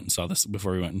before we went and saw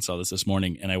this this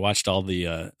morning, and I watched all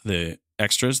the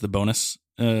extras, the bonus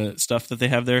stuff that they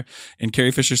have there. And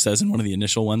Carrie Fisher says in one of the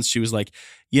initial ones, she was like,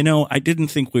 I didn't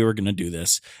think we were going to do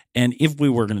this. And if we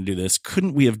were going to do this,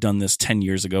 couldn't we have done this 10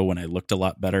 years ago when I looked a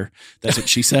lot better? That's what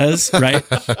she says. Right.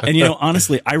 And,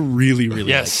 honestly, I really,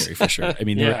 really like Carrie Fisher. I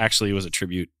mean, there actually was a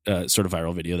tribute sort of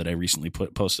viral video that I recently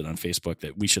posted on Facebook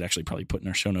that we should actually probably put in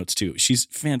our show notes too. She's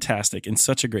fantastic and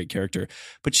such a great character,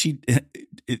 but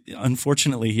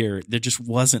unfortunately here, there just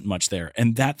wasn't much there.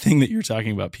 And that thing that you're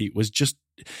talking about, Pete, was just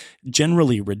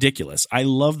generally ridiculous. I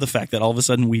love the fact that all of a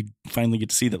sudden we finally get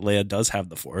to see that Leia does have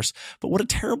the Force, but what a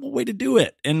terrible way to do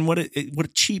it, and what a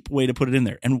cheap way to put it in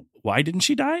there. And why didn't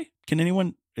she die? Can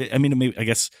anyone? I mean, maybe, I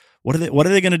guess. What are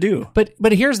they going to do?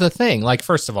 But here's the thing. Like,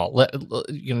 first of all,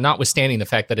 notwithstanding the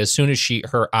fact that as soon as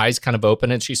her eyes kind of open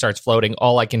and she starts floating,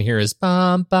 all I can hear is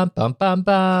bum bum bum bum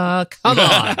bum. Come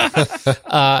on,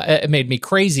 it made me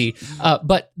crazy.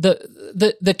 But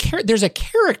there's a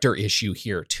character issue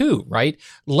here too, right?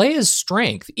 Leia's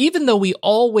strength, even though we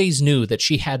always knew that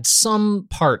she had some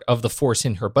part of the Force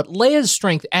in her, but Leia's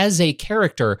strength as a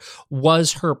character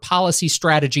was her policy,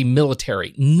 strategy,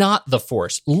 military, not the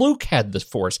Force. Luke had the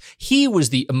Force. He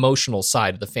was the emotional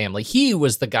side of the family. He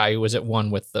was the guy who was at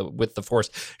one with the Force.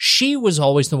 She was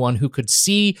always the one who could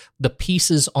see the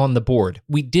pieces on the board.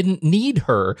 We didn't need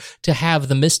her to have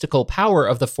the mystical power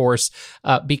of the Force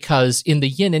because in the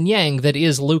yin and yang that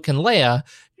is Luke and Leia,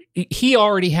 he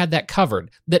already had that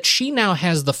covered. That she now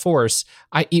has the Force,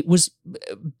 it was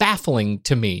baffling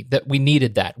to me that we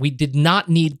needed that. We did not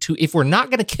need to. If we're not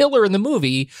going to kill her in the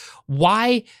movie,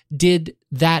 why did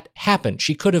that happen?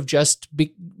 She could have just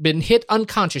been hit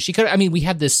unconscious. We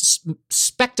had this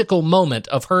spectacle moment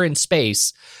of her in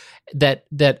space that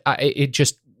it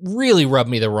just really rubbed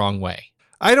me the wrong way.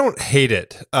 I don't hate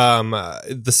it.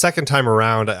 The second time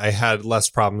around, I had less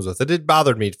problems with it. It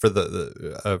bothered me for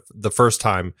the first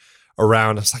time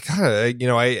around. I was like,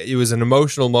 it was an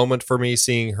emotional moment for me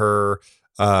seeing her,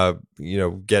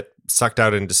 get sucked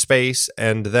out into space,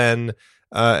 and then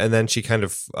she kind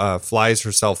of flies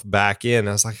herself back in.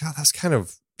 I was like, oh, that's kind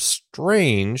of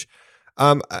strange.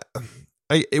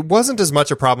 It wasn't as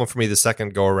much a problem for me the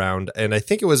second go around, and I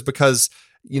think it was because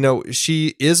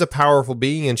she is a powerful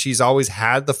being and she's always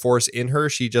had the Force in her.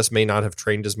 She just may not have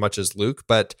trained as much as Luke,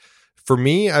 but for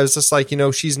me, I was just like,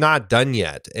 she's not done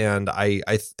yet. And I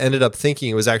ended up thinking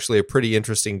it was actually a pretty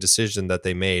interesting decision that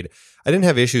they made. I didn't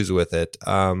have issues with it.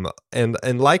 And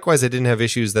likewise, I didn't have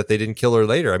issues that they didn't kill her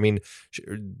later. I mean,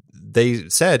 they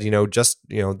said,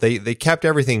 they kept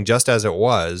everything just as it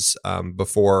was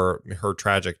before her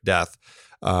tragic death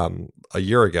a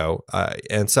year ago.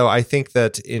 And so I think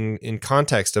that in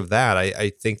context of that,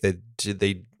 I think that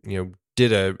they,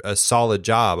 did a solid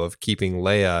job of keeping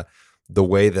Leia the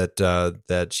way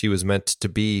that she was meant to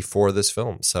be for this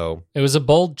film. So it was a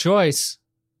bold choice.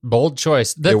 Bold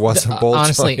choice. It was a bold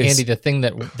honestly, choice. Andy, the thing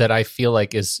that I feel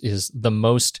like is the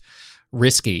most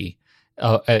risky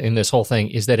in this whole thing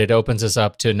is that it opens us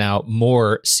up to now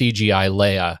more CGI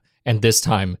Leia, and this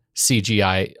time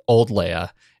CGI old Leia.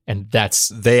 And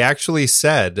they actually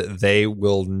said they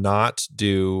will not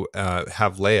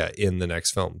have Leia in the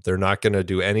next film. They're not going to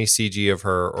do any CG of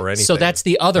her or anything. So that's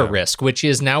the other risk, which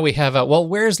is now we have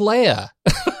where's Leia?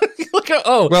 Look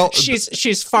at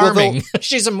she's farming.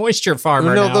 She's a moisture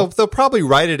farmer. No, now. they'll probably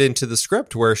write it into the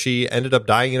script where she ended up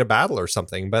dying in a battle or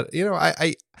something. But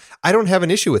I don't have an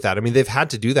give with that. I mean, they've had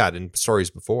to do that in stories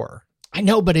before. I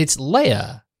know, but it's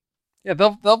Leia. Yeah,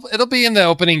 it'll be in the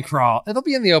opening crawl. It'll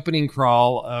be in the opening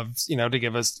crawl of, to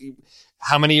give us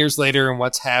how many years later and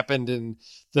what's happened and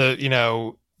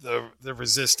the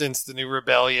resistance, the new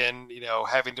rebellion,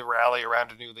 having to rally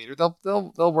around a new leader.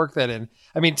 They'll work that in.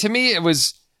 I mean, to me, it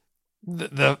was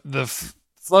the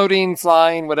floating,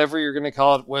 flying, whatever you're going to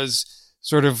call it, was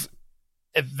sort of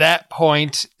at that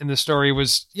point in the story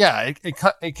was,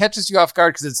 it catches you off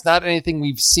guard because it's not anything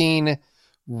we've seen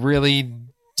really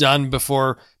done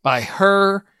before by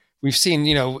her. We've seen,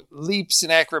 leaps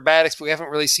and acrobatics, but we haven't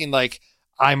really seen like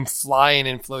I'm flying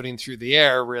and floating through the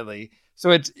air really.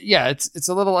 So it's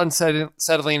a little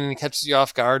unsettling and it catches you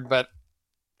off guard, but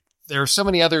there are so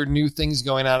many other new things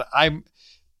going on. I'm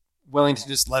willing to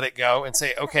just let it go and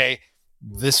say, okay,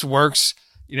 this works.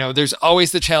 There's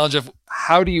always the challenge of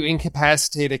how do you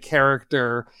incapacitate a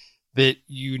character that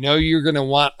you're going to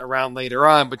want around later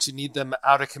on, but you need them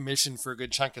out of commission for a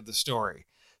good chunk of the story.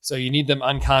 So you need them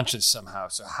unconscious somehow.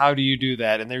 So how do you do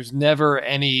that? And there's never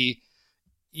any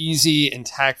easy and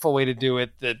tactful way to do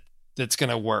it that's going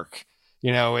to work.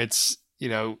 It's,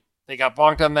 they got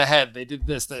bonked on the head. They did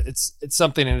this, that it's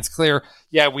something and it's clear.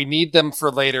 Yeah, we need them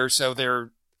for later. So they're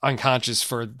unconscious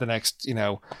for the next,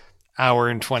 hour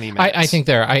and 20 minutes. I think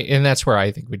and that's where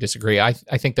I think we disagree. I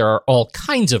think there are all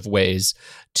kinds of ways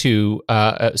to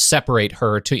separate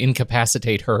her, to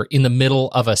incapacitate her in the middle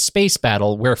of a space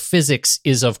battle where physics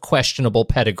is of questionable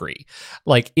pedigree.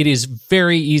 Like, it is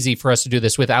very easy for us to do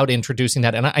this without introducing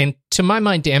that. And to my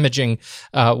mind, damaging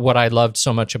what I loved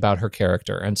so much about her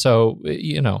character. And so,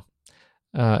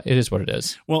 it is what it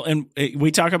is. Well, and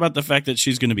we talk about the fact that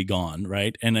she's going to be gone,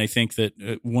 right? And I think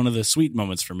that one of the sweet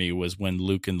moments for me was when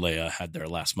Luke and Leia had their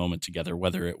last moment together,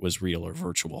 whether it was real or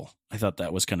virtual. I thought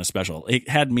that was kind of special. It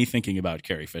had me thinking about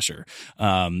Carrie Fisher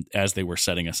as they were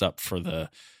setting us up for the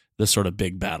sort of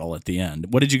big battle at the end.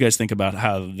 What did you guys think about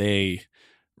how they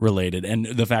related? And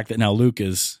the fact that now Luke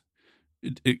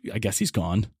I guess he's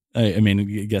gone. I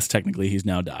guess technically he's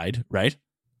now died, right?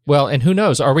 Well, and who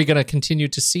knows? Are we going to continue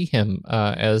to see him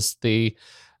as a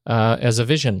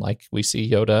vision, like we see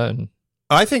Yoda? And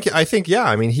I think, yeah.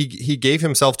 I mean, he gave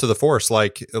himself to the Force,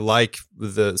 like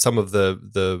some of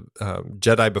the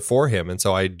Jedi before him, and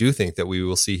so I do think that we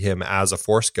will see him as a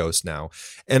Force ghost now.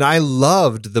 And I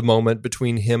loved the moment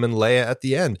between him and Leia at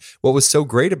the end. What was so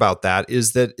great about that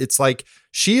is that it's like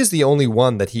she is the only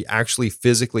one that he actually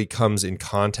physically comes in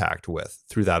contact with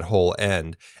through that whole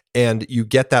end. And you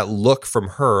get that look from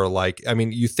her,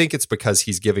 you think it's because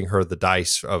he's giving her the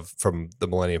dice from the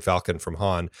Millennium Falcon from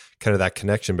Han, kind of that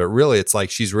connection. But really, it's like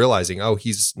she's realizing, oh,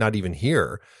 he's not even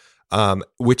here,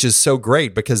 which is so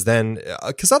great because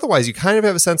otherwise you kind of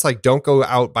have a sense like, don't go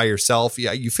out by yourself.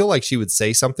 Yeah, you feel like she would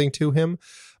say something to him.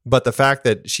 But the fact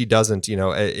that she doesn't,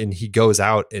 and he goes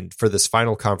out and for this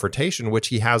final confrontation, which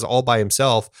he has all by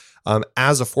himself,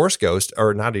 as a Force ghost,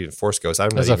 or not even Force ghost. I'm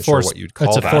not even sure what you'd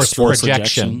call that. It's a force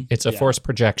projection. It's a force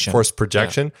projection. Force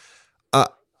projection.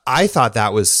 I thought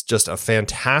that was just a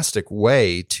fantastic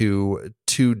way to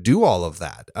do all of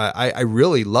that. I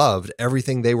really loved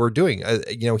everything they were doing.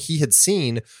 He had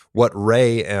seen what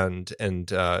Rey and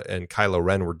Kylo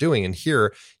Ren were doing, and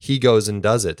here he goes and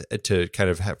does it to kind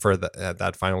of for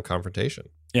that final confrontation.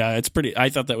 Yeah, it's pretty. I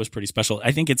thought that was pretty special.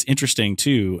 I think it's interesting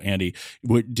too, Andy.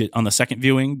 On the second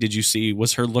viewing, did you see,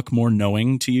 was her look more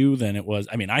knowing to you than it was?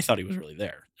 I mean, I thought he was really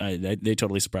there. They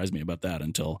totally surprised me about that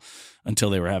until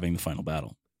they were having the final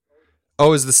battle. Oh,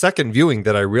 it was the second viewing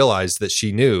that I realized that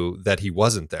she knew that he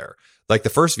wasn't there. Like the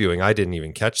first viewing, I didn't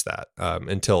even catch that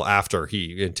until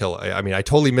I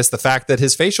totally missed the fact that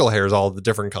his facial hair is all the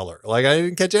different color. Like I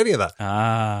didn't catch any of that.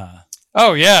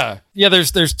 Oh yeah. Yeah,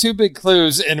 there's two big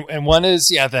clues, and one is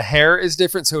the hair is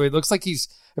different. So it looks like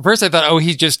at first I thought,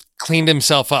 he just cleaned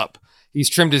himself up.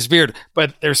 He's trimmed his beard,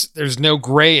 but there's no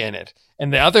gray in it.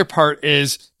 And the other part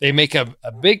is they make a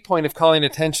big point of calling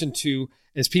attention to,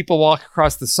 as people walk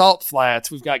across the salt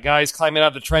flats, we've got guys climbing out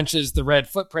of the trenches, the red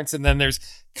footprints, and then there's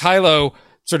Kylo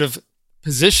sort of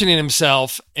positioning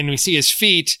himself, and we see his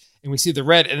feet, and we see the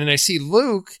red, and then I see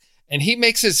Luke, and he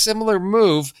makes a similar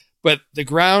move, but the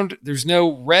ground, there's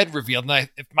no red revealed. And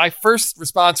my first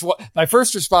response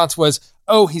was,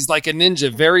 oh, he's like a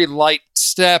ninja, very light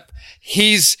step.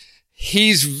 He's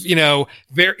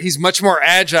he's much more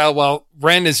agile, while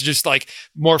Ren is just like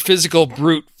more physical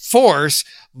brute force.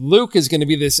 Luke is going to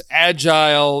be this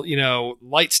agile,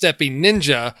 light stepping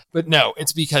ninja, but no,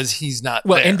 it's because he's not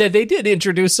there. And then they did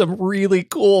introduce some really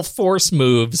cool force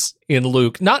moves in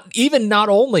Luke. Not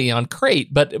only on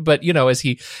Crate, but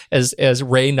as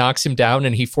Rey knocks him down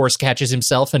and he force catches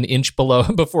himself an inch below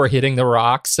before hitting the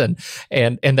rocks, and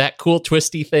that cool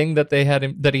twisty thing that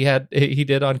he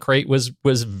did on Crate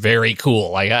was very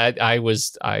cool. Like I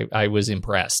was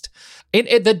impressed.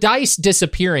 And the dice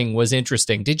disappearing was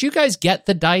interesting. Did you guys get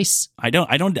the dice? I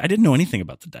didn't know anything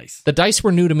about the dice. The dice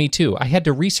were new to me too. I had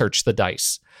to research the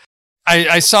dice.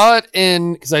 I saw it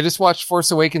because I just watched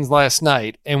Force Awakens last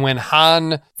night, and when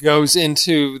Han goes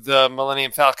into the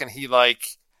Millennium Falcon, he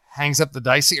hangs up the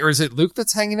dice, or is it Luke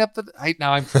that's hanging up the?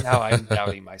 Now I'm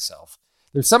doubting myself.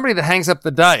 There's somebody that hangs up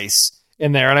the dice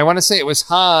in there, and I want to say it was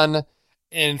Han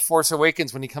in Force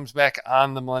Awakens when he comes back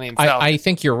on the Millennium Falcon. I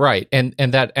think you're right, and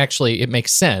that actually it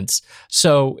makes sense.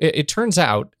 So it turns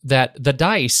out that the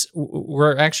dice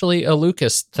were actually a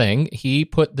Lucas thing. He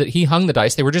hung the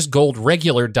dice. They were just gold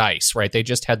regular dice, right? They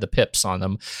just had the pips on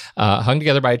them, hung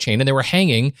together by a chain, and they were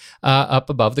hanging up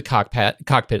above the cockpit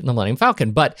in the Millennium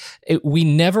Falcon. But we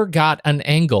never got an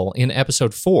angle in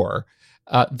Episode 4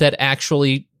 that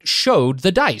actually showed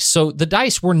the dice. So the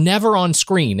dice were never on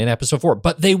screen in Episode 4,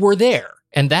 but they were there.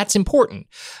 And that's important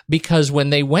because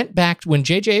when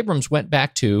J.J. Abrams went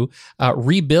back to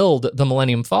rebuild the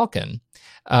Millennium Falcon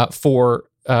for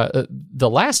the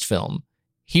last film,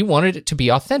 he wanted it to be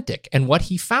authentic. And what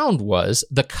he found was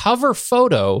the cover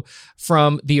photo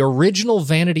from the original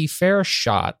Vanity Fair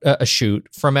shoot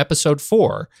from Episode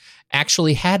 4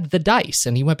 actually had the dice.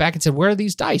 And he went back and said, where are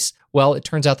these dice? Well, it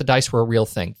turns out the dice were a real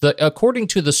thing. According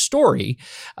to the story,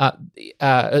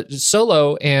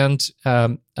 Solo and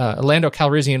Lando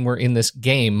Calrissian were in this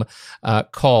game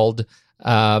called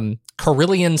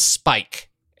Carillion Spike.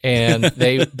 And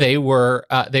they were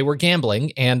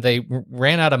gambling, and they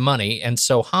ran out of money, and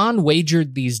so Han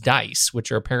wagered these dice,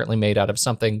 which are apparently made out of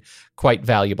something quite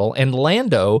valuable, and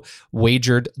Lando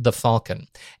wagered the Falcon,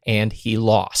 and he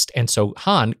lost, and so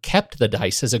Han kept the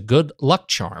dice as a good luck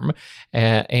charm,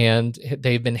 and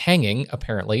they've been hanging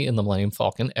apparently in the Millennium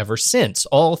Falcon ever since,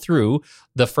 all through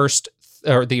the first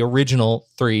or the original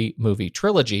 3-movie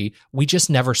trilogy. We just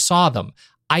never saw them.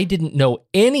 I didn't know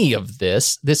any of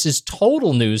this. This is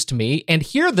total news to me. And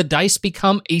here the dice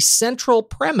become a central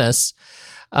premise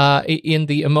in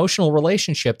the emotional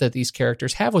relationship that these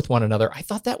characters have with one another. I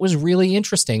thought that was really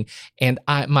interesting. And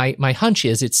my hunch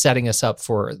is it's setting us up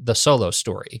for the Solo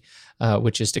story,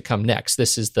 which is to come next.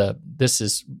 This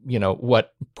is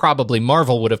what probably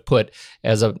Marvel would have put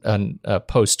as a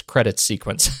post-credits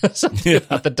sequence, something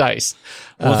about the dice.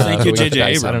 Well, thank you,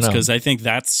 J.J. Abrams, because I think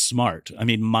that's smart. I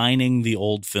mean, mining the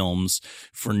old films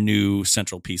for new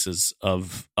central pieces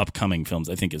of upcoming films,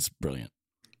 I think is brilliant.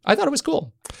 I thought it was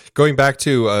cool. Going back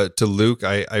to Luke,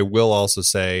 I will also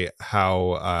say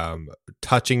how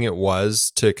touching it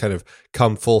was to kind of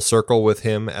come full circle with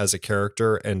him as a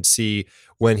character and see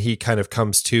when he kind of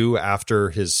comes to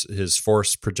after his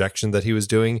force projection that he was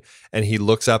doing, and he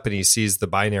looks up and he sees the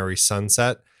binary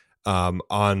sunset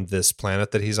on this planet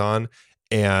that he's on,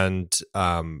 and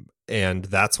and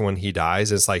that's when he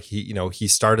dies. It's like he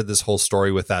started this whole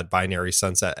story with that binary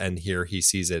sunset, and here he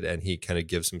sees it and he kind of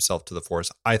gives himself to the Force.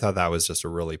 I thought that was just a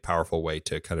really powerful way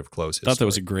to kind of close his I thought story. that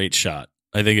was a great shot.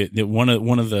 I think one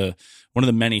of the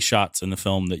many shots in the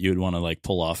film that you would want to like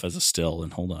pull off as a still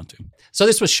and hold on to. So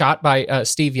this was shot by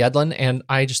Steve Yedlin, and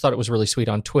I just thought it was really sweet.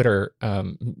 On Twitter,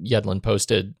 Yedlin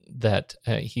posted that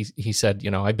he said,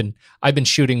 I've been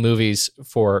shooting movies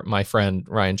for my friend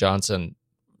Ryan Johnson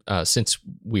since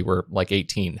we were like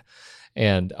 18,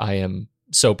 and I am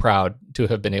so proud to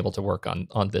have been able to work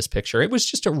on this picture. It was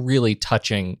just a really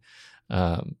touching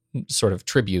sort of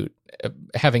tribute,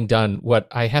 having done what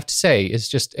I have to say is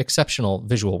just exceptional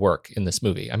visual work in this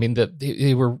movie. I mean, the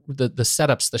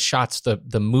setups, the shots,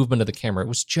 the movement of the camera, it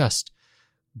was just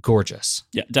gorgeous.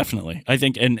 Yeah, definitely. I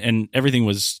think, and everything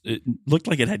it looked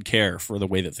like it had care for the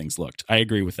way that things looked. I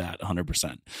agree with that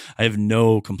 100%. I have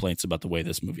no complaints about the way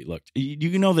this movie looked.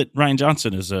 You know that Ryan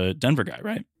Johnson is a Denver guy,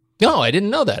 right? No, I didn't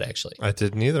know that, actually. I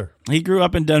didn't either. He grew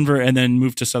up in Denver and then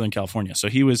moved to Southern California. So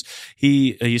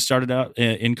he started out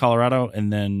in Colorado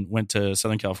and then went to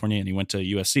Southern California, and he went to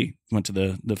USC, went to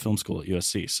the film school at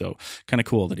USC. So kind of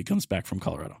cool that he comes back from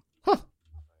Colorado. Huh.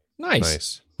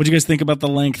 Nice. What do you guys think about the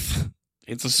length?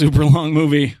 It's a super long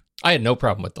movie. I had no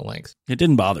problem with the length. It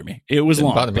didn't bother me. It was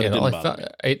long. Bother me but at all. it didn't bother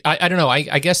me. I don't know.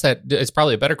 I guess that it's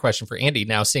probably a better question for Andy.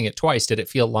 Now seeing it twice, did it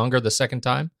feel longer the second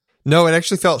time? No, it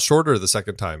actually felt shorter the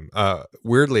second time.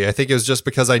 Weirdly, I think it was just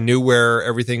because I knew where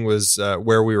everything was,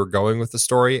 where we were going with the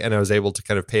story, and I was able to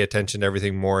kind of pay attention to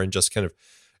everything more and just kind of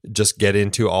just get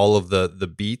into all of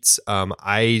the beats.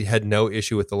 I had no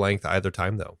issue with the length either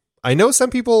time, though. I know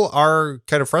some people are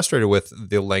kind of frustrated with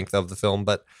the length of the film,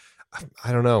 but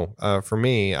I don't know. For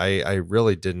me, I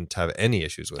really didn't have any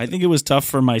issues with it. I think it was tough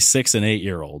for my 6 and 8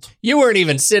 year old. You weren't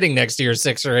even sitting next to your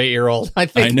 6 or 8 year old. I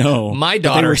think I know. My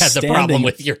daughter had the problem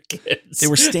with your kids. They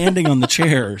were standing on the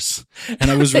chairs, and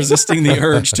I was resisting the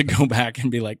urge to go back and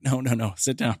be like, no,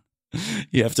 sit down.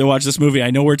 You have to watch this movie.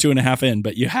 I know we're 2.5 in,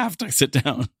 but you have to sit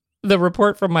down. The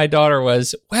report from my daughter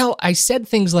was, well, I said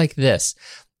things like this.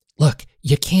 Look,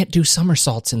 you can't do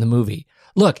somersaults in the movie.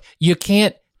 Look, you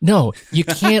can't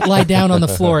lie down on the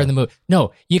floor in the movie.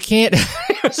 No, you can't.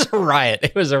 It was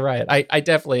a riot. I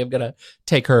definitely am going to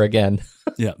take her again.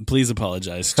 Yeah, please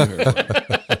apologize to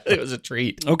her. It was a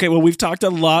treat. Okay, well, we've talked a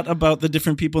lot about the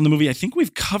different people in the movie. I think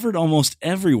we've covered almost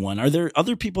everyone. Are there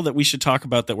other people that we should talk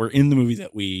about that were in the movie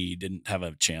that we didn't have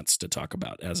a chance to talk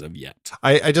about as of yet?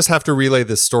 I just have to relay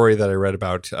this story that I read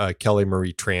about Kelly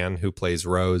Marie Tran, who plays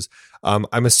Rose.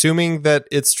 I'm assuming that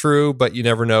it's true, but you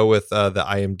never know with the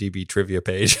IMDb trivia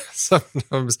page.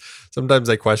 Sometimes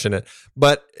I question it.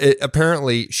 But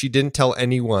apparently, she didn't tell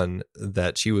anyone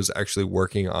that she was actually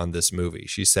working on this movie.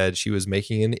 She said she was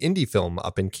making an indie film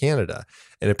up in Canada.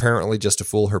 And apparently, just to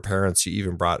fool her parents, she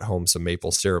even brought home some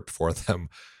maple syrup for them,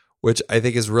 which I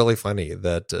think is really funny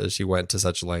that she went to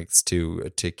such lengths to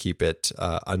keep it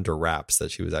under wraps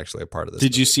that she was actually a part of this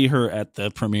Did movie. you see her at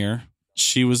the premiere?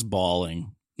 She was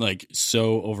bawling. Like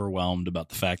so overwhelmed about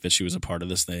the fact that she was a part of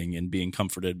this thing and being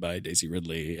comforted by Daisy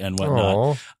Ridley and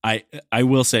whatnot. Aww. I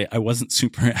will say I wasn't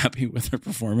super happy with her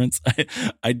performance.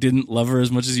 I didn't love her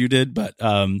as much as you did, but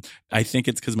I think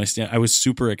it's because I was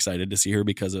super excited to see her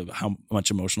because of how much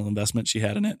emotional investment she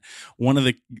had in it. One of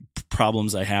the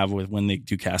problems I have with when they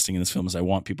do casting in this film is I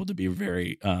want people to be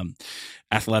very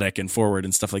athletic and forward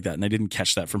and stuff like that. And I didn't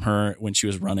catch that from her when she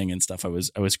was running and stuff. I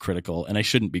was critical, and I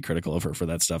shouldn't be critical of her for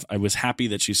that stuff. I was happy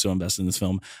that she's so invested in this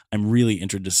film. I'm really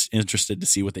interested to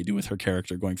see what they do with her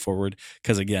character going forward.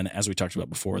 Because again, as we talked about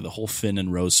before, the whole Finn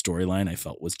and Rose storyline I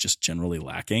felt was just generally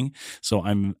lacking. So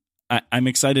I'm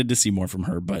excited to see more from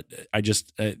her, but I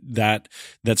just that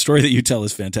story that you tell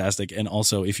is fantastic. And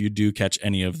also, if you do catch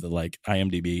any of the like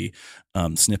IMDb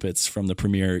snippets from the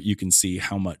premiere, you can see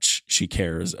how much she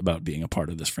cares about being a part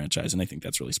of this franchise, and I think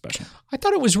that's really special. I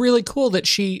thought it was really cool that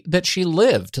she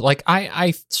lived. Like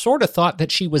I sort of thought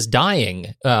that she was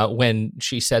dying when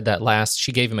she said that last.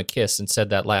 She gave him a kiss and said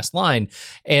that last line.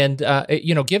 And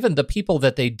given the people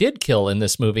that they did kill in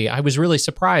this movie, I was really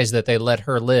surprised that they let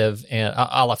her live,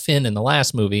 a la Finn in the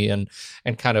last movie, and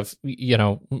kind of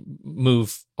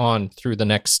move on through the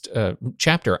next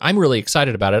chapter. I'm really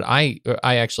excited about it. I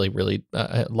actually really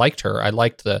liked her. I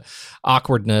liked the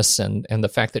awkwardness and the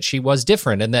fact that she was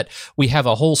different, and that we have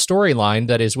a whole storyline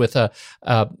that is with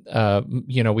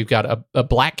we've got a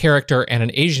black character and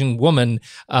an Asian woman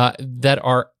that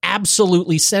are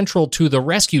absolutely central to the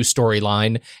rescue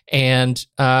storyline, and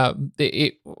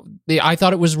I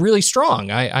thought it was really strong.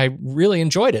 I really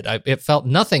enjoyed it.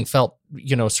 Nothing felt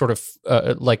sort of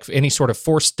like any sort of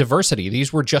forced diversity.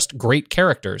 These were just great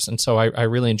characters, and so I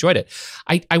really enjoyed it.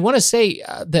 I want to say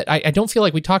that I don't feel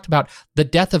like we talked about the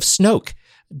death of Snoke.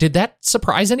 Did that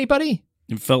surprise anybody?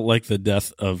 It felt like the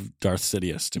death of Darth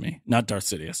Sidious to me. Not Darth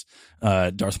Sidious,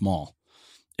 Darth Maul,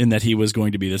 in that he was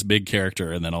going to be this big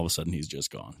character, and then all of a sudden he's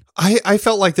just gone. I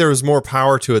felt like there was more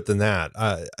power to it than that.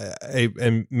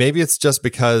 And maybe it's just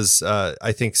because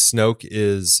I think Snoke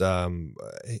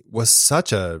was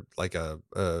such an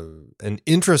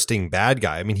interesting bad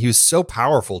guy. I mean, he was so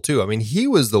powerful too. I mean, he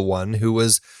was the one who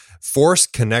was force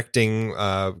connecting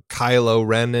Kylo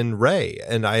Ren and Rey,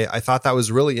 and I thought that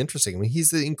was really interesting. I mean,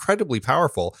 he's incredibly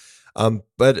powerful.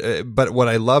 But what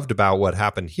I loved about what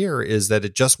happened here is that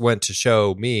it just went to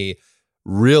show me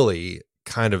really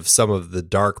kind of some of the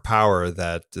dark power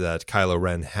that Kylo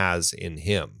Ren has in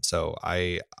him. So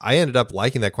I ended up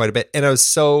liking that quite a bit, and I was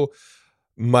so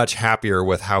much happier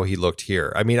with how he looked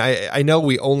here. I mean, I know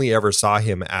we only ever saw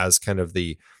him as kind of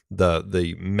the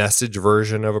message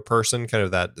version of a person, kind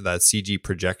of that CG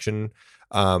projection.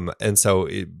 And so,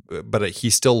 but he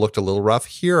still looked a little rough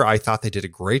here. I thought they did a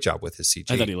great job with his CG.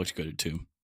 I thought he looked good too.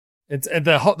 It's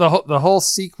the whole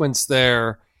sequence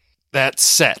there, that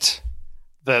set,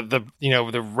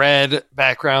 the red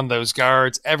background, those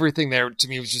guards, everything there to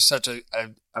me was just such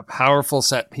a powerful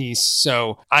set piece.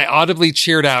 So I audibly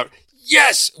cheered out,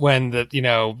 yes, when the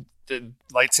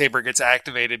lightsaber gets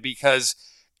activated, because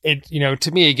it,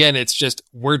 to me, again, it's just,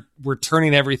 we're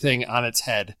turning everything on its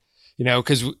head,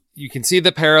 because you can see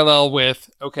the parallel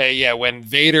with, when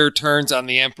Vader turns on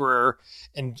the Emperor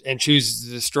and chooses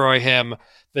to destroy him,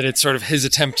 that it's sort of his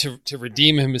attempt to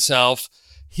redeem himself.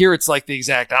 Here, it's like the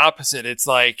exact opposite. It's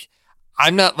like,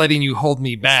 I'm not letting you hold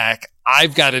me back.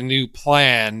 I've got a new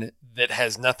plan that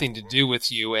has nothing to do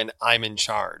with you, and I'm in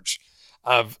charge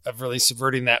of really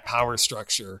subverting that power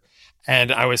structure.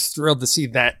 And I was thrilled to see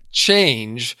that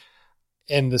change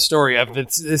in the story of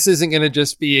this isn't going to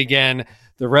just be, again,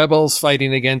 the rebels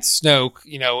fighting against Snoke,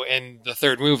 in the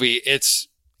third movie. It's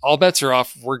all bets are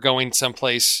off. We're going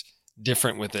someplace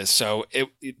different with this. So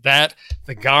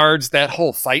the guards, that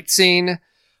whole fight scene,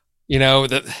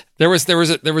 that there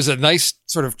was a nice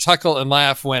sort of chuckle and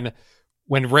laugh when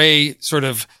Rey sort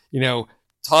of,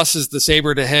 tosses the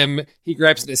saber to him. He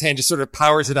grabs it in his hand, just sort of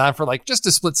powers it on for like just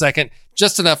a split second,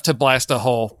 just enough to blast a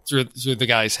hole through the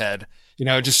guy's head.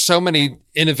 Just so many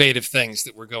innovative things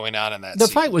that were going on in that The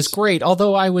sequence. fight was great,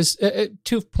 although I was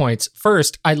 2 points.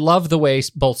 First, I love the way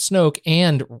both Snoke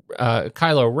and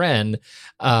Kylo Ren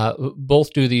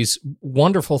both do these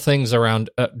wonderful things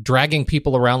around dragging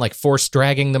people around, like force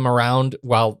dragging them around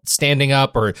while standing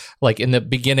up, or like in the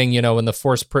beginning, when the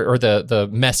force or the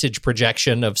message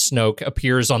projection of Snoke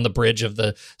appears on the bridge of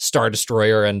the Star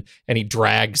Destroyer, and he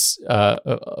drags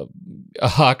Hux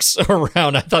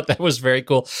around. I thought that was very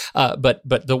cool.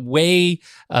 But the way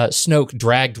Snoke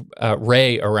dragged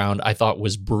Rey around, I thought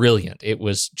was brilliant. It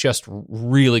was just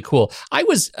really cool. I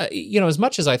was, as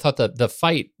much as I thought that the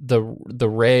fight,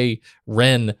 the Rey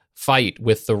Ren fight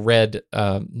with the red,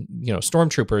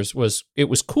 stormtroopers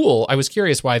was cool. I was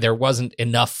curious why there wasn't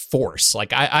enough force.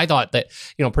 Like I thought that,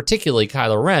 particularly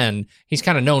Kylo Ren, he's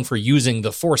kind of known for using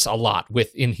the force a lot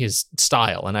within his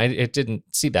style, and it didn't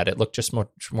see that. It looked just much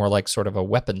more like sort of a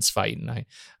weapons fight, and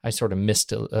I sort of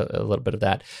missed a little bit of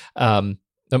that.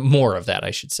 More of that,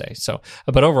 I should say. So,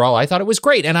 but overall, I thought it was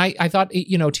great. And I thought,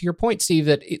 to your point, Steve,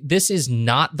 that this is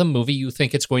not the movie you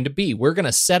think it's going to be. We're going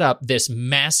to set up this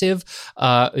massive,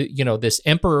 this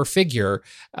emperor figure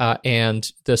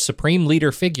and the supreme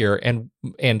leader figure and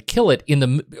kill it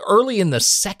early in the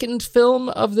second film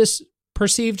of this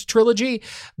perceived trilogy.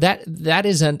 That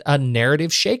is a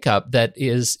narrative shakeup that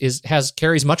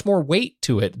carries much more weight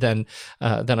to it than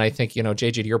I think,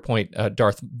 JJ, to your point,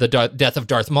 the death of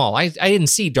Darth Maul. I didn't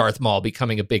see Darth Maul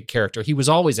becoming a big character. He was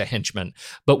always a henchman,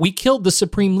 but we killed the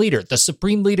Supreme Leader. The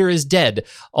Supreme Leader is dead.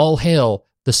 All hail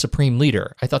the Supreme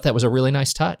Leader. I thought that was a really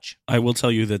nice touch. I will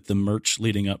tell you that the merch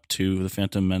leading up to The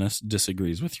Phantom Menace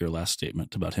disagrees with your last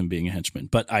statement about him being a henchman,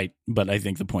 but I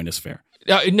think the point is fair.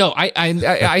 No,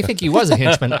 I think he was a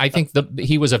henchman. I think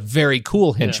he was a very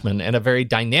cool henchman and a very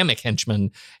dynamic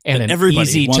henchman and an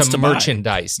easy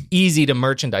to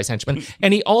merchandise henchman.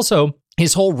 And he also,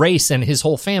 his whole race and his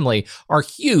whole family are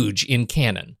huge in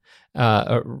canon.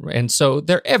 And so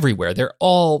they're everywhere. They're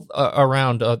all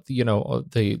around,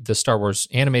 the Star Wars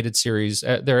animated series.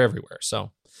 They're everywhere.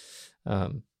 So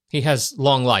he has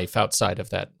long life outside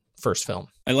of that first film.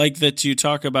 I like that you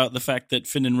talk about the fact that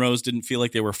Finn and Rose didn't feel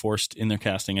like they were forced in their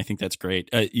casting. I think that's great.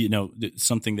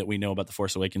 Something that we know about The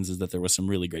Force Awakens is that there was some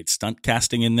really great stunt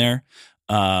casting in there.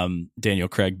 Daniel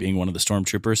Craig being one of the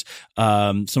stormtroopers.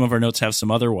 Some of our notes have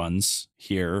some other ones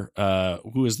here.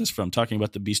 Who is this from? Talking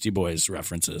about the Beastie Boys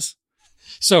references.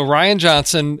 So Rian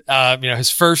Johnson, his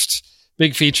first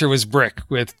big feature was Brick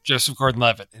with Joseph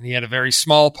Gordon-Levitt, and he had a very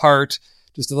small part,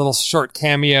 just a little short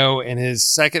cameo in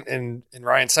his in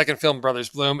Ryan's second film, Brothers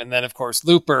Bloom, and then of course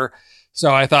Looper.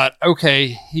 So I thought, okay,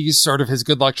 he's sort of his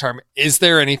good luck charm. Is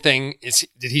there anything?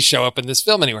 Did he show up in this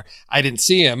film anywhere? I didn't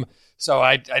see him, so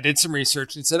I did some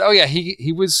research and said, oh yeah,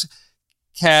 he was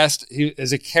cast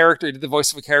as a character. He did the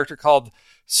voice of a character called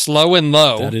Slow and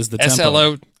Low. That is the tempo.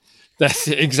 SLO. That's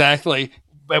exactly.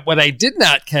 But what I did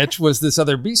not catch was this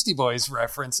other Beastie Boys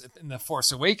reference in The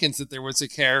Force Awakens, that there was a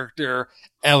character,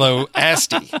 Hello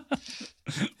Nasty.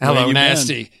 Hello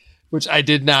Nasty, which I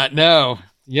did not know.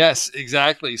 Yes,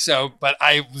 exactly. So, but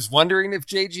I was wondering if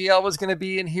JGL was going to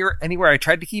be in here anywhere. I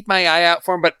tried to keep my eye out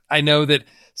for him, but I know that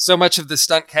so much of the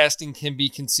stunt casting can be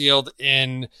concealed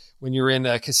when you're in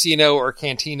a casino or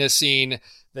cantina scene,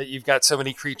 that you've got so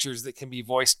many creatures that can be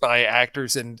voiced by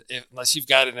actors. And unless you've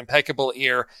got an impeccable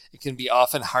ear, it can be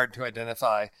often hard to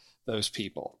identify those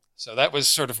people. So that was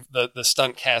sort of the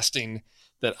stunt casting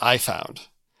that I found.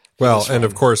 Well, and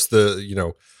of course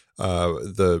the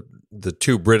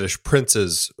two British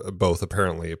princes both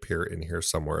apparently appear in here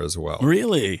somewhere as well.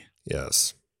 Really?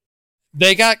 Yes.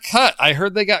 They got cut. I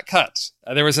heard they got cut.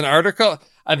 There was an article.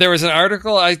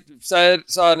 I saw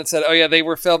and it said, oh yeah, they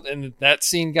were filmed and that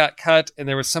scene got cut. And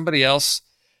there was somebody else,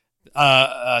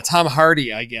 Tom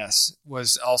Hardy, I guess,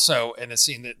 was also in a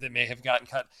scene that may have gotten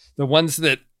cut. The ones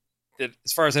that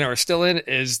as far as I know are still in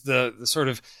is the sort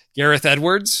of Gareth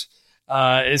Edwards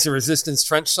is a resistance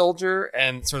trench soldier.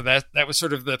 And sort of that was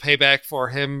sort of the payback for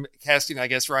him casting, I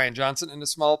guess, Rian Johnson in a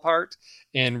small part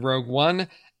in Rogue One.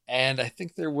 And I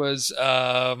think there was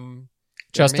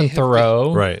Justin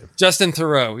Theroux. Right. Justin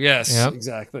Theroux. Yes, Yep.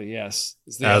 Exactly. Yes.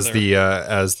 As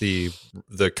the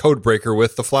code breaker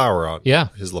with the flower on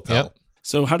his lapel. Yep.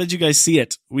 So how did you guys see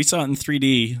it? We saw it in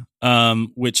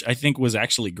 3D, which I think was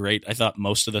actually great. I thought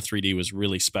most of the 3D was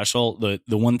really special.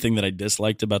 The one thing that I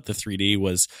disliked about the 3D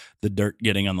was the dirt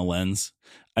getting on the lens.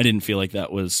 I didn't feel like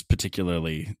that was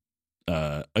particularly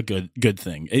a good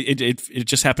thing. It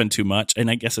just happened too much,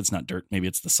 and I guess it's not dirt. Maybe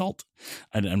it's the salt.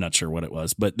 I'm not sure what it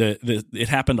was, but it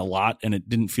happened a lot, and it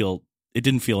didn't feel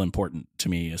important to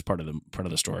me as part of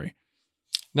the story.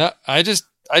 No, I just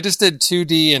did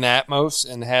 2D in Atmos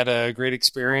and had a great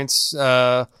experience.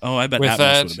 I bet Atmos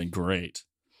that would have been great.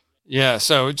 Yeah,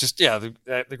 so just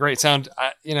the great sound.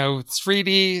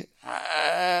 3D.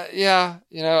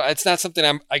 It's not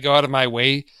something I go out of my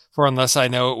way for unless I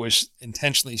know it was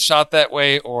intentionally shot that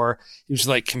way, or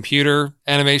usually like computer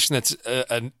animation. That's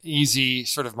an easy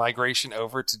sort of migration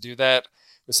over to do that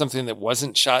with something that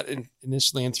wasn't shot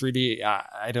initially in 3D.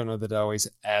 I don't know that it always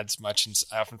adds much, and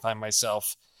I often find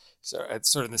myself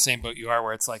it's sort of in the same boat you are,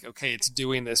 where it's like, okay, it's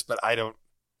doing this, but I don't.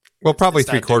 Well, probably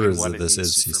 3/4 of this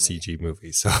is a CG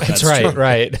movie, so That's right,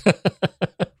 right.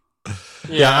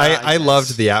 I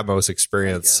loved the Atmos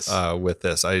experience with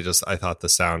this. I thought the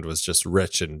sound was just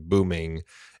rich and booming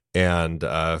and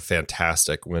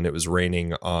fantastic when it was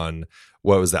raining on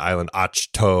what was the island,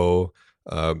 Achto,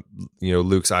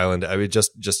 Luke's island. I mean,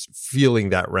 just feeling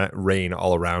that rain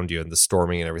all around you and the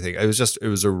storming and everything. It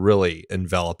was a really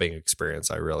enveloping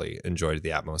experience. I really enjoyed the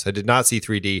Atmos. I did not see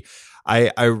 3D.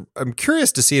 I'm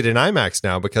curious to see it in IMAX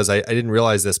now, because I didn't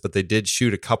realize this, but they did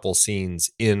shoot a couple scenes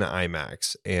in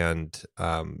IMAX, and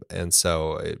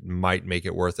so it might make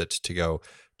it worth it to go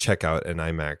check out an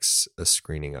IMAX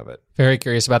screening of it. Very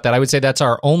curious about that. I would say that's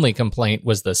our only complaint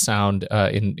was the sound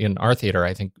in our theater.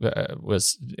 I think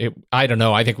I don't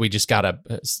know. I think we just got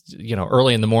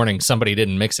early in the morning, somebody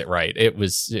didn't mix it right. It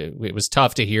was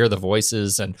tough to hear the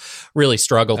voices and really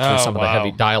struggled through some of the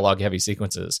heavy dialogue, heavy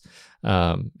sequences.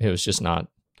 It was just not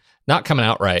coming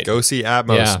out right. Go see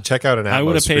Atmos. Yeah. Check out an Atmos. I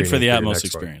would have paid for the your Atmos next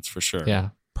experience for sure. Yeah.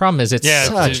 Problem is, it's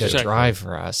such a exactly. drive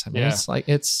for us. I mean, it's like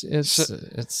it's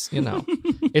it's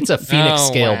a Phoenix Oh,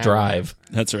 scale wow. drive.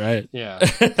 That's right. Yeah.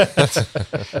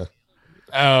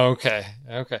 Okay.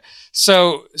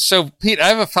 So Pete, I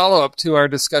have a follow-up to our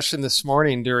discussion this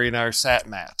morning during our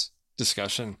SatMat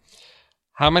discussion.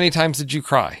 How many times did you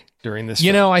cry during this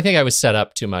film? I think I was set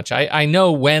up too much. I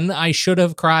know when I should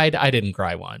have cried. I didn't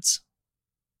cry once.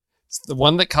 It's the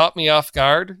one that caught me off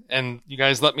guard, and you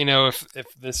guys let me know if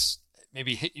this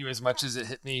maybe hit you as much as it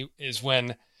hit me, is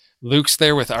when Luke's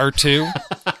there with R2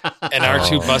 and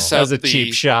R2 busts That out was a the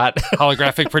cheap shot.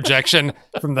 holographic projection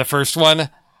from the first one.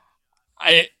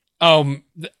 I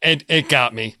It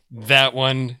got me. That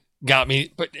one got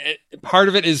me. But part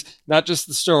of it is not just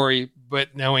the story,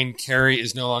 but knowing Carrie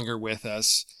is no longer with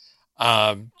us,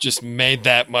 just made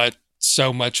that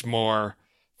so much more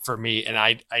for me. And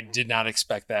I did not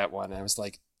expect that one. I was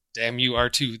like, damn you,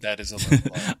 R2, that is a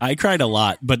little low. I cried a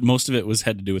lot, but most of it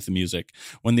had to do with the music.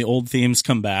 When the old themes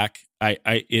come back,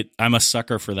 I'm a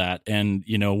sucker for that. And,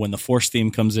 when the Force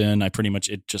theme comes in,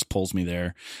 it just pulls me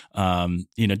there.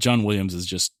 John Williams is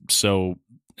just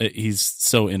he's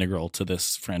so integral to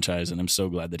this franchise, and I'm so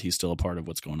glad that he's still a part of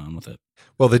what's going on with it.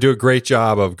 Well, they do a great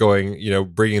job of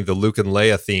bringing the Luke and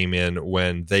Leia theme in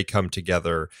when they come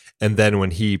together. And then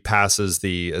when he passes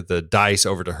the dice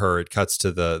over to her, it cuts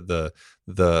to the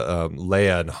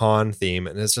Leia and Han theme.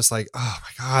 And it's just like, oh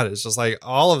my God, it's just like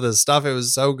all of this stuff. It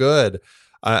was so good.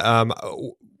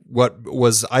 What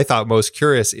was, I thought, most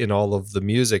curious in all of the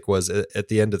music was at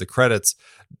the end of the credits,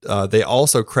 they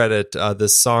also credit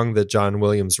this song that John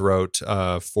Williams wrote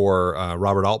for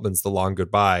Robert Altman's The Long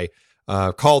Goodbye,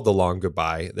 called The Long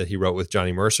Goodbye, that he wrote with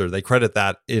Johnny Mercer. They credit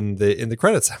that in the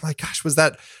credits. I'm like, gosh,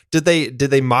 did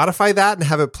they modify that and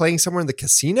have it playing somewhere in the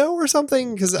casino or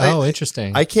something? Because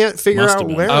interesting. I can't figure Must out have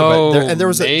been. where. But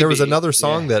there was another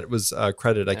song that was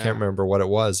credited. I can't remember what it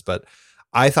was, but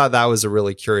I thought that was a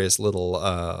really curious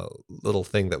little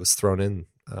thing that was thrown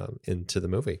into the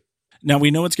movie. Now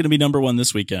we know it's going to be number one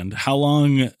this weekend. How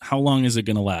long is it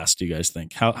going to last? Do you guys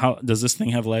think? How does this thing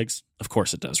have legs? Of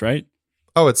course it does, right?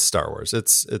 Oh, it's Star Wars.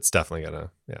 It's definitely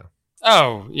gonna. Yeah.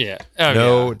 Oh yeah.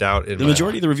 No doubt. The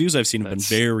majority of the reviews I've seen have been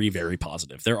very, very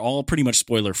positive. They're all pretty much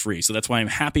spoiler free, so that's why I'm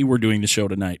happy we're doing the show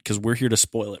tonight, because we're here to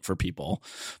spoil it for people.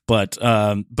 But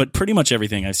pretty much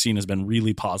everything I've seen has been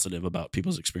really positive about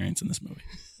people's experience in this movie.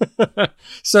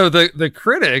 So the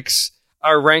critics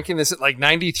are ranking this at like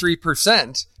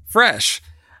 93% fresh,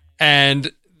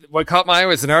 and what caught my eye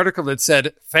was an article that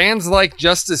said fans like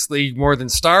Justice League more than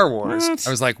Star Wars. What? I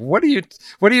was like, what are you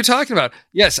talking about?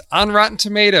 Yes, on Rotten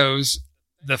Tomatoes,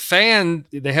 they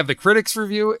have the critics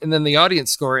review and then the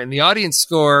audience score. And the audience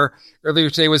score earlier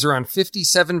today was around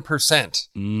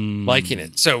 57% liking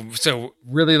it. So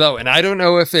really low. And I don't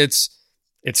know if it's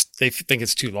they think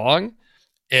it's too long.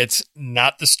 It's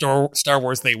not the Star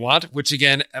Wars they want, which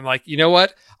again, I'm like, you know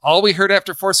what? All we heard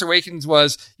after Force Awakens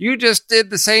was you just did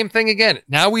the same thing again.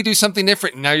 Now we do something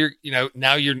different. And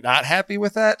now you're not happy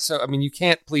with that. So, I mean, you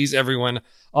can't please everyone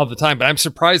all the time, but I'm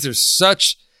surprised there's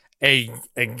such a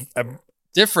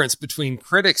difference between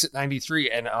critics at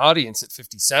 93 and audience at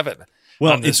 57.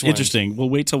 Well, it's interesting. We'll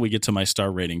wait till we get to my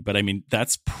star rating, but I mean,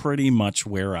 that's pretty much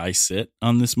where I sit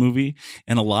on this movie.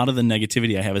 And a lot of the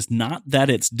negativity I have is not that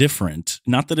it's different,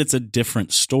 not that it's a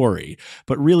different story,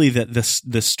 but really that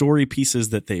the story pieces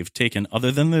that they've taken,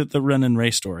 other than the Ren and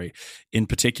Rey story in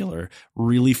particular,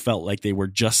 really felt like they were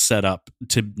just set up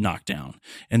to knock down.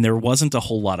 And there wasn't a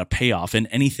whole lot of payoff in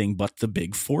anything but the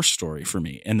big Force story for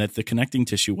me, and that the connecting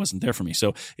tissue wasn't there for me.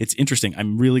 So it's interesting.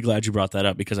 I'm really glad you brought that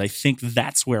up, because I think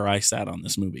that's where I sat on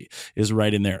this movie, is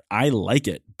right in there. I like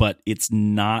it, but it's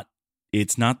not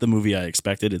the movie I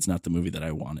expected. It's not the movie that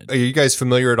I wanted. Are you guys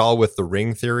familiar at all with the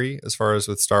ring theory as far as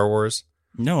with Star Wars?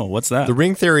 No, what's that? The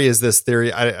ring theory is this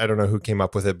theory. I don't know who came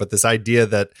up with it, but this idea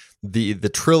that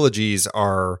the trilogies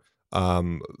are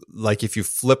like, if you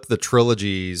flip the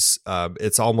trilogies,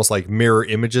 it's almost like mirror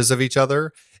images of each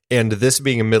other. And this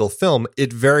being a middle film,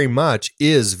 it very much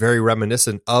is very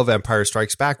reminiscent of Empire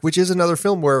Strikes Back, which is another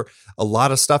film where a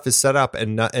lot of stuff is set up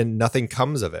and nothing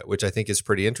comes of it, which I think is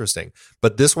pretty interesting.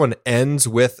 But this one ends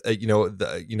with AT-ATs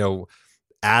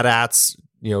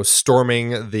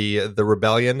storming the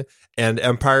rebellion, and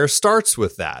Empire starts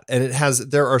with that, and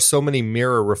there are so many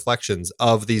mirror reflections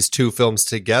of these two films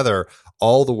together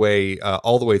all the way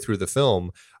through the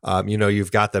film.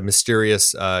 You've got the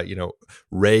mysterious,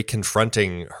 Rey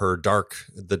confronting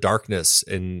the darkness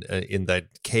in that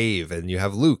cave, and you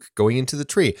have Luke going into the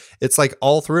tree. It's like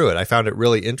all through it. I found it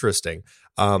really interesting.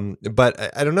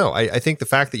 But I don't know. I think the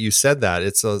fact that you said that,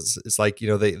 it's like,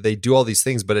 they do all these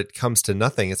things, but it comes to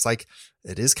nothing. It's like,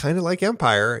 it is kind of like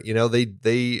Empire.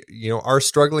 They are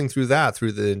struggling through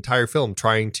the entire film,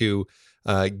 trying to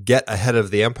get ahead of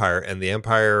the Empire, and the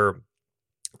Empire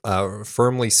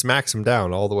firmly smacks him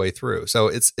down all the way through. So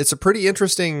it's a pretty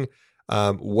interesting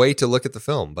way to look at the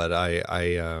film, but I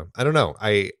don't know.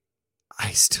 I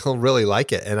still really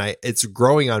like it, and it's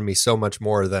growing on me so much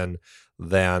more than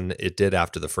it did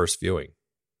after the first viewing.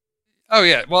 Oh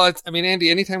yeah. Well, Andy,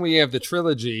 anytime we have the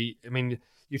trilogy,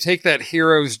 you take that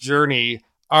hero's journey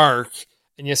arc,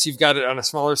 and yes, you've got it on a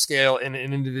smaller scale in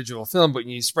an individual film, but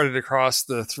you spread it across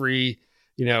the three,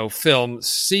 film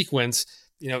sequence.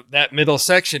 That middle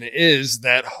section is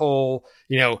that whole,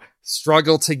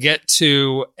 struggle to get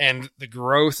to and the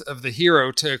growth of the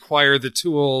hero to acquire the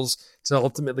tools to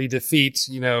ultimately defeat,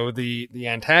 the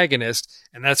antagonist.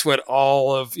 And that's what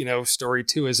all of, story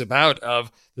 2 is about,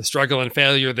 of the struggle and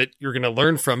failure that you're going to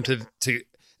learn from to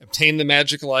obtain the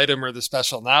magical item or the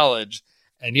special knowledge.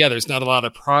 And yeah, there's not a lot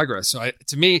of progress. So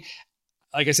to me,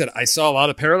 like I said, I saw a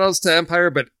lot of parallels to Empire,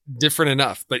 but different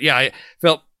enough. But yeah, I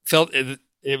felt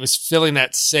it was filling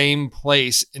that same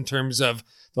place in terms of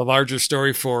the larger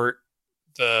story for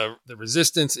the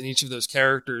resistance in each of those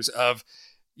characters of,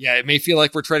 yeah, it may feel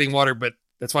like we're treading water, but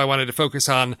that's why I wanted to focus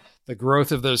on the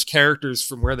growth of those characters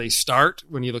from where they start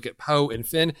when you look at Poe and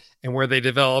Finn and where they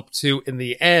develop to in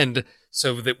the end,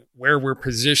 so that where we're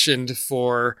positioned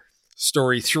for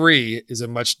story 3 is a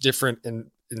much different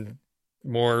and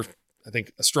more, I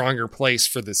think, a stronger place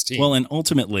for this team. Well, and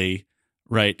ultimately,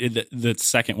 right, the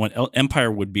second one,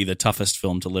 Empire would be the toughest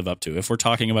film to live up to. If we're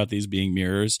talking about these being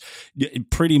mirrors,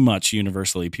 pretty much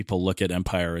universally, people look at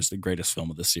Empire as the greatest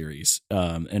film of the series,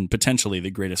 and potentially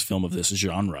the greatest film of this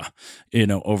genre,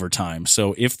 over time.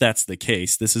 So if that's the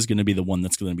case, this is going to be the one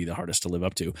that's going to be the hardest to live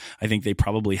up to. I think they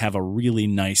probably have a really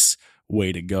nice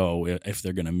way to go if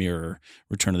they're going to mirror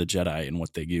Return of the Jedi and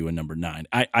what they do in number 9.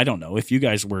 I don't know. If you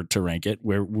guys were to rank it,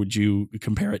 where would you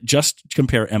compare it? Just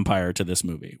compare Empire to this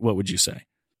movie. What would you say?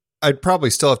 I'd probably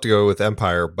still have to go with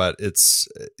Empire, but I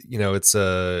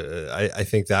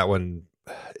think that one,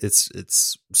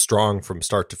 it's strong from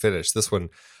start to finish. This one,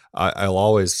 I'll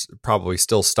always probably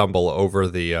still stumble over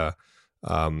the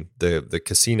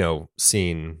casino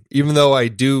scene, even though I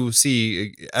do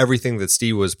see everything that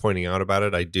Steve was pointing out about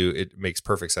it. It makes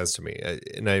perfect sense to me,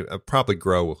 and I probably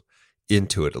grow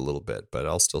into it a little bit, but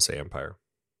I'll still say Empire.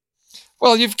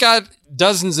 Well, you've got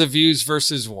dozens of views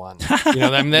versus one.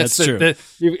 That's true.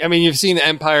 You've seen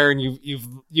Empire and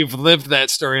you've lived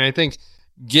that story, and I think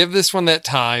give this one that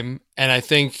time. And I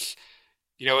think,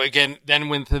 again, then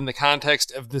within the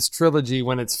context of this trilogy,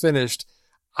 when it's finished,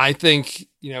 I think,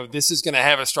 this is going to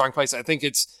have a strong place. I think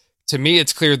to me,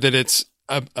 it's clear that it's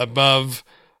above,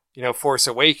 Force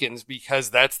Awakens,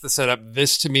 because that's the setup.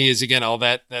 This to me is, again, all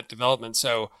that development.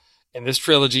 So in this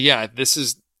trilogy, yeah, this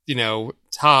is,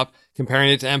 top. Comparing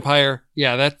it to Empire,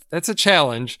 yeah, that's a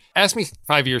challenge. Ask me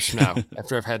 5 years from now,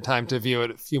 after I've had time to view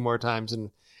it a few more times,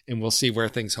 and we'll see where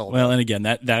things hold. Well, and again,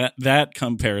 that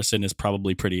comparison is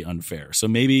probably pretty unfair. So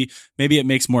maybe it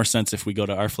makes more sense if we go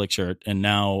to our flick chart, and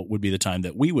now would be the time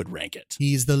that we would rank it.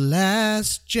 He's the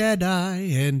last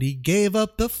Jedi, and he gave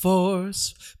up the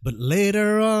Force, but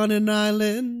later on an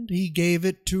island, he gave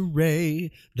it to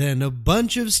Rey. Then a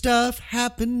bunch of stuff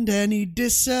happened, and he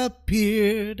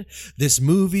disappeared. This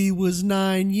movie was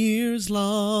 9 years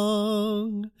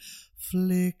long.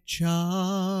 Flick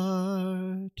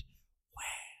chart.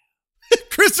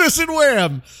 Christmas and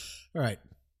Wham! All right.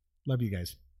 Love you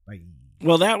guys. Bye.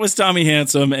 Well, that was Tommy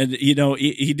Handsome, and he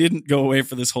didn't go away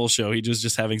for this whole show. He was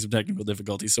just having some technical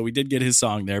difficulties, so we did get his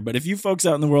song there. But if you folks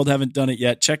out in the world haven't done it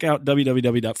yet, check out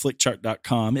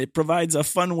www.flickchart.com. It provides a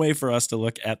fun way for us to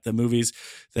look at the movies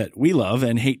that we love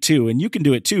and hate too, and you can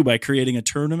do it too by creating a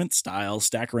tournament-style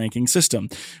stack ranking system.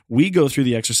 We go through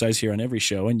the exercise here on every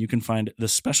show, and you can find the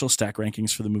special stack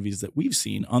rankings for the movies that we've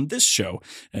seen on this show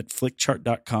at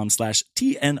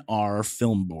flickchart.com/TNR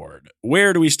Filmboard.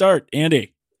 Where do we start,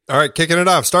 Andy? All right, kicking it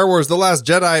off. Star Wars: The Last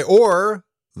Jedi or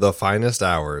The Finest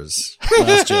Hours?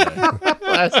 Last Jedi.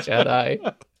 Last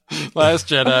Jedi. Last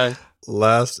Jedi.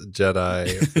 Last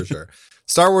Jedi, for sure.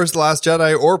 Star Wars: The Last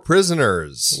Jedi or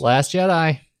Prisoners? Last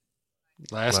Jedi.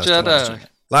 Last Jedi.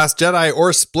 Last Jedi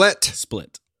or Split?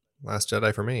 Split. Last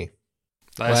Jedi for me.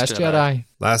 Last Jedi.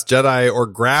 Last Jedi or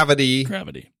Gravity?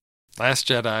 Gravity. Last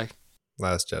Jedi.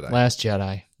 Last Jedi. Last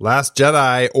Jedi. Last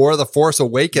Jedi or The Force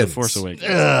Awakens? The Force Awakens.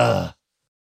 Ugh.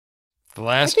 The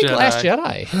Last I think Jedi. Last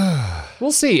Jedi.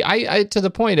 We'll see. I to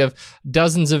the point of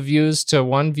dozens of views to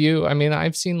one view. I mean,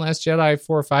 I've seen Last Jedi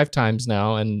 4 or 5 times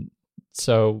now, and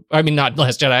so not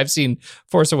Last Jedi. I've seen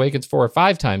Force Awakens 4 or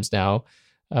 5 times now.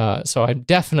 So I'm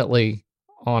definitely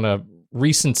on a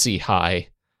recency high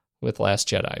with Last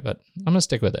Jedi, but I'm gonna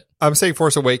stick with it. I'm saying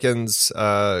Force Awakens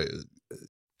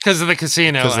Because of the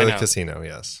casino. because of the casino.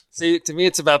 Yes. See, to me,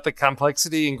 it's about the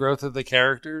complexity and growth of the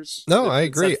characters. No, I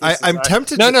agree. I'm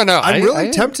tempted. No. I'm really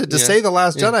I tempted to say The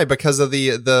Last Jedi because of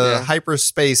the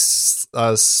hyperspace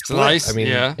split. Slice, I mean,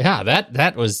 Yeah,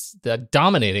 that was the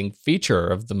dominating feature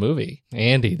of the movie.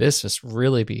 Andy, this must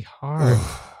really be hard.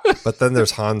 but then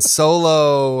there's Han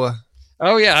Solo.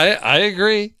 Oh yeah, I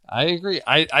agree.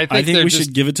 I I think we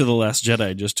should give it to The Last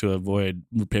Jedi just to avoid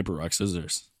paper, rock,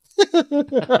 scissors.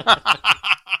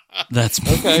 That's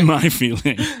my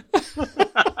feeling.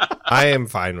 I am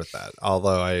fine with that,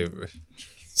 although I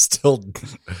still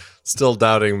Still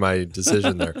doubting my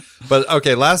decision there. But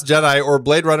okay, Last Jedi or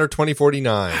Blade Runner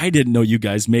 2049. I didn't know you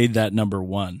guys made that number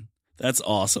one. That's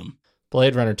awesome.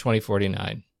 Blade Runner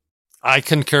 2049. I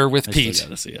concur with I Pete. still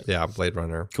gotta see it. Yeah, Blade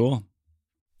Runner. Cool.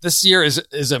 This year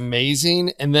is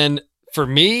amazing. And then for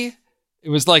me, it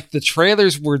was like the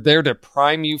trailers were there to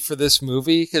prime you for this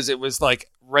movie because it was like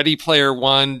Ready Player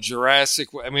One, Jurassic.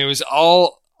 I mean, it was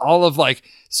all of like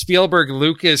Spielberg,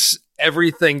 Lucas,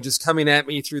 everything just coming at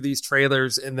me through these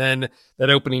trailers. And then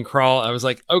that opening crawl, I was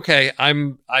like, okay,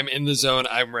 I'm in the zone.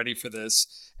 I'm ready for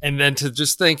this. And then to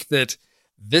just think that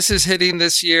this is hitting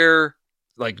this year,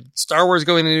 like Star Wars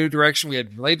going in a new direction. We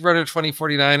had Blade Runner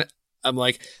 2049. I'm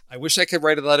like, I wish I could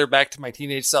write a letter back to my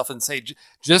teenage self and say,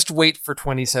 just wait for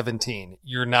 2017.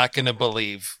 You're not going to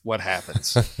believe what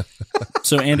happens.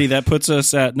 So, Andy, that puts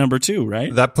us at number 2,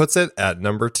 right? That puts it at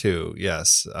number 2.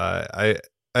 Yes. I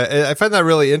find that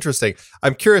really interesting.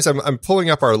 I'm curious. I'm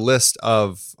pulling up our list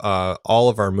of all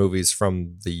of our movies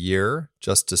from the year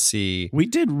just to see. We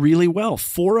did really well.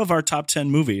 4 of our top 10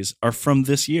 movies are from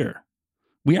this year.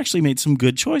 We actually made some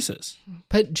good choices.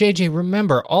 But JJ,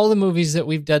 remember, all the movies that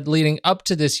we've done leading up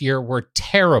to this year were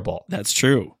terrible. That's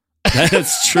true.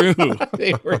 That's true.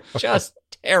 They were just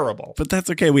terrible. But that's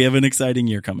okay. We have an exciting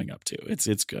year coming up too.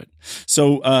 It's good.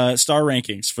 So star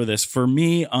rankings for this. For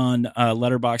me on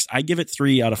Letterboxd, I give it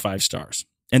 3 out of 5 stars.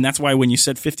 And that's why when you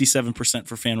said 57%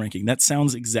 for fan ranking, that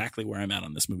sounds exactly where I'm at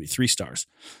on this movie. 3 stars.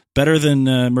 Better than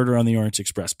Murder on the Orient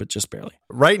Express, but just barely.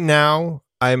 Right now,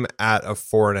 I'm at a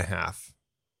 4.5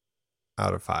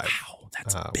 out of 5. Wow,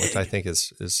 that's big. Which I think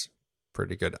is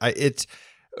pretty good. It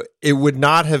would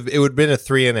not have. It would have been a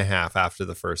 3.5 after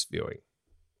the first viewing.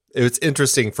 It's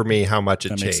interesting for me how much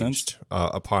it changed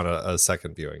upon a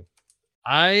second viewing.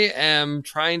 I am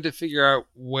trying to figure out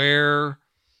where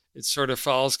it sort of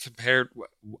falls compared.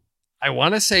 I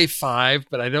want to say 5,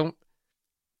 but I don't.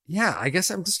 Yeah, I guess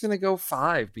I'm just going to go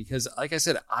 5 because, like I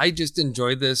said, I just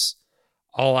enjoyed this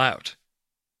all out.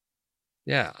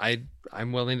 Yeah,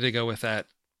 I'm willing to go with that.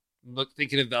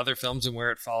 Thinking of the other films and where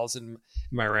it falls in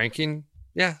my ranking.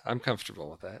 Yeah, I'm comfortable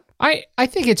with that. I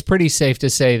think it's pretty safe to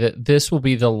say that this will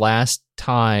be the last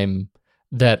time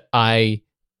that I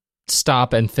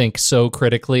stop and think so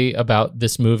critically about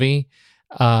this movie.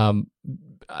 It's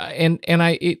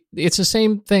the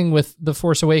same thing with The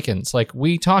Force Awakens. Like,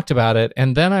 we talked about it,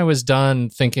 and then I was done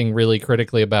thinking really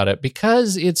critically about it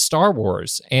because it's Star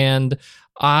Wars, and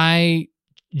I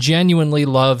genuinely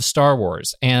love Star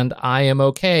Wars, and I am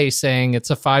okay saying it's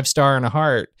a 5-star and a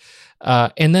heart.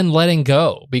 And then letting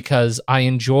go because I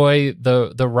enjoy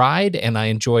the ride and I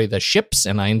enjoy the ships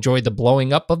and I enjoy the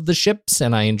blowing up of the ships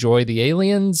and I enjoy the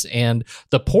aliens, and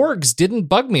the porgs didn't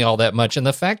bug me all that much. And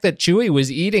the fact that Chewie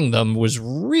was eating them was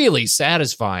really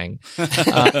satisfying.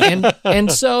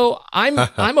 And so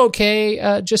I'm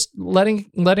okay just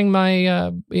letting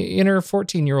my inner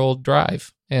 14-year-old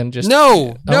drive. And just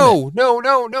No, don't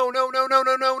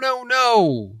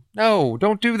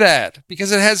do that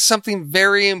because it has something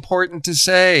very important to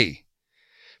say.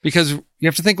 Because you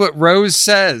have to think what Rose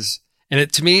says, and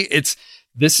to me,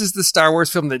 this is the Star Wars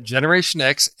film that Generation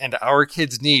X and our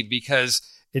kids need because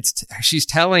she's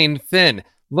telling Finn,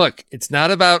 look, it's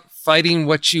not about fighting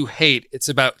what you hate; it's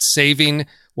about saving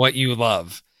what you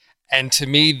love. And to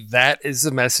me, that is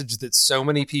the message that so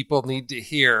many people need to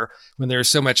hear when there's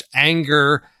so much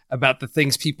anger about the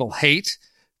things people hate.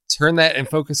 Turn that and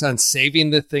focus on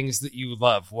saving the things that you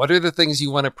love. What are the things you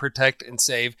want to protect and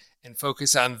save, and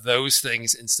focus on those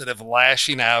things instead of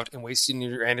lashing out and wasting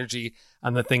your energy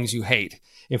on the things you hate.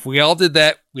 If we all did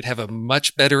that, we'd have a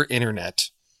much better internet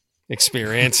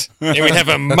experience and we'd have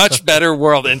a much better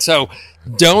world. And so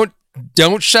don't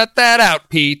shut that out,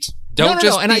 Pete.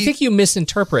 No. And I think you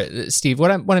misinterpret, Steve.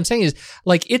 What I'm saying is,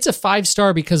 like, it's a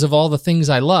 5-star because of all the things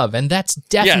I love, and that's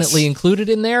definitely included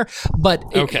in there. But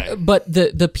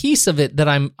the piece of it that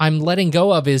I'm letting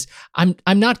go of is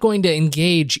I'm not going to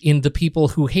engage in the people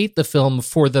who hate the film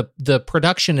for the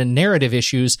production and narrative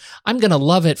issues. I'm going to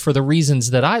love it for the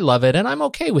reasons that I love it, and I'm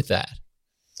okay with that.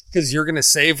 Because you're going to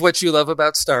save what you love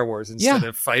about Star Wars instead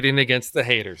of fighting against the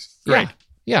haters. Great.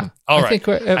 Yeah. All right.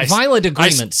 Think violent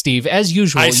agreement, Steve. As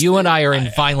usual, you and I are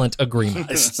in violent agreement.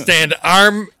 I stand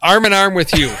arm in arm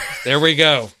with you. There we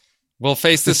go. We'll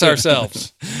face this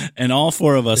ourselves. And all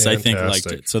 4 of us, I think,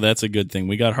 liked it. So that's a good thing.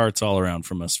 We got hearts all around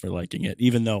from us for liking it,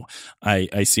 even though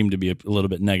I seem to be a little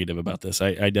bit negative about this.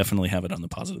 I definitely have it on the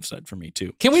positive side for me,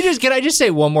 too. Can I just say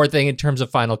one more thing in terms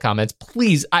of final comments?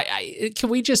 Please, can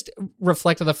we just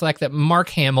reflect on the fact that Mark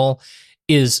Hamill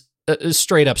is a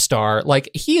straight up star. Like,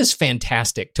 he is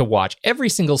fantastic to watch. Every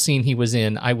single scene he was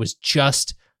in, I was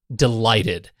just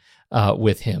delighted.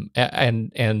 with him.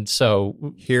 And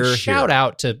so shout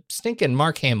out to stinking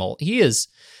Mark Hamill. He is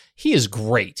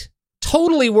great.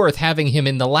 Totally worth having him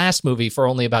in the last movie for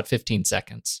only about 15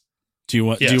 seconds. Do you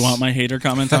want my hater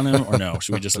comment on him or no?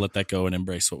 Should we just let that go and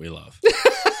embrace what we love?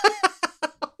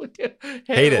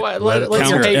 Hate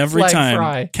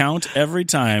it. Count every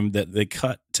time that they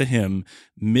cut to him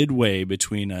midway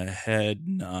between a head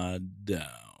nod down.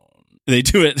 They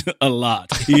do it a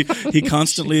lot. He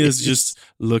constantly is just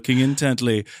looking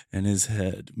intently, and his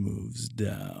head moves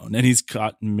down, and he's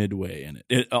caught midway in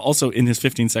it. Also, in his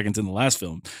 15 seconds in the last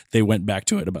film, they went back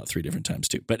to it about 3 different times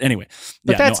too. But anyway,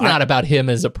 that's not about him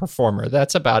as a performer.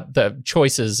 That's about the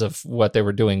choices of what they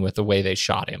were doing with the way they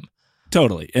shot him.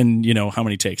 Totally. And, how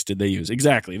many takes did they use?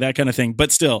 Exactly. That kind of thing.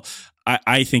 But still,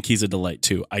 I think he's a delight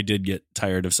too. I did get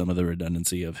tired of some of the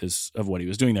redundancy of what he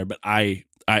was doing there, but I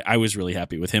was really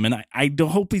happy with him. And I don't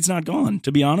hope he's not gone,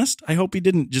 to be honest. I hope he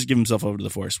didn't just give himself over to the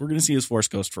Force. We're going to see his Force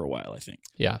ghost for a while, I think.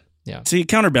 Yeah. See,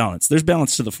 counterbalance. There's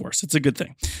balance to the Force. It's a good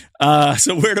thing.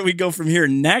 So where do we go from here?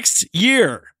 Next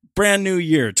year. Brand new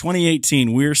year,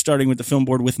 2018. We're starting with the film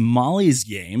board with Molly's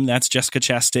Game. That's Jessica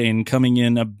Chastain coming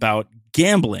in about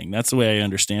gambling. That's the way I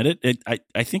understand it.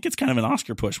 I think it's kind of an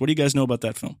Oscar push. What do you guys know about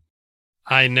that film?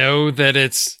 I know that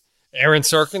it's Aaron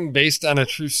Sorkin, based on a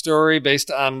true story,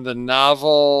 based on the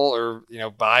novel or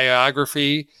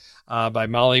biography by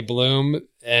Molly Bloom.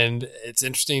 And it's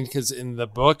interesting because in the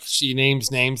book, she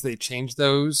names names. They changed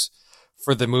those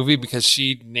for the movie because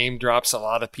she name drops a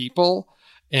lot of people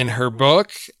in her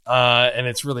book, and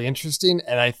it's really interesting.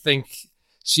 And I think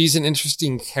she's an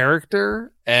interesting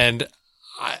character, and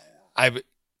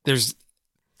there's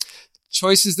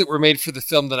choices that were made for the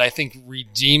film that I think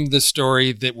redeemed the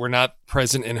story that were not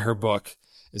present in her book.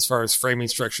 As far as framing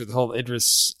structure, the whole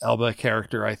Idris Elba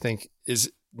character, I think,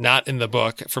 is not in the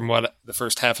book from what the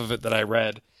first half of it that I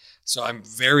read. So I'm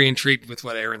very intrigued with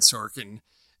what Aaron Sorkin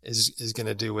is going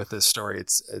to do with this story.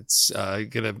 It's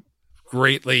going to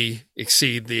greatly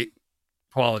exceed the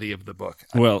quality of the book.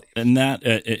 Well, and that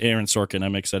Aaron Sorkin,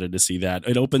 I'm excited to see that.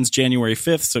 It opens January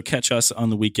 5th, so catch us on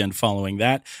the weekend following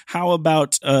that. How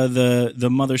about the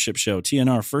Mothership show,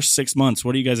 TNR, first 6 months?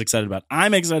 What are you guys excited about?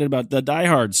 I'm excited about the Die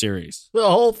Hard series. The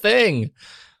whole thing.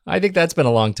 I think that's been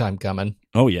a long time coming.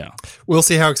 Oh, yeah. We'll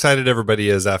see how excited everybody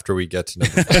is after we get to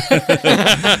number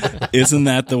 5. Isn't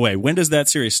that the way? When does that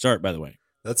series start, by the way?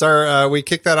 That's our, we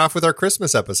kicked that off with our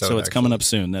Christmas episode. So it's coming up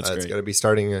soon. That's great. It's going to be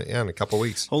starting in a couple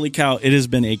weeks. Holy cow. It has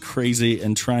been a crazy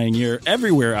and trying year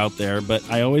everywhere out there, but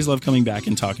I always love coming back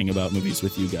and talking about movies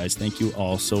with you guys. Thank you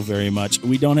all so very much.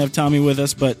 We don't have Tommy with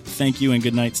us, but thank you and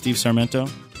good night, Steve Sarmento.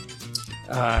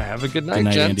 Have a good night, Good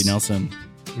night, gents. Andy Nelson.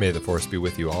 May the Force be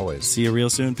with you always. See you real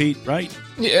soon, Pete, right?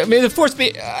 Yeah, may the Force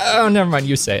be... Oh, never mind.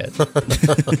 You say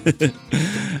it.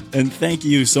 And thank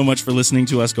you so much for listening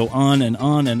to us go on and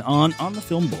on and on the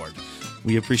film board.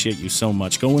 We appreciate you so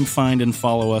much. Go and find and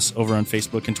follow us over on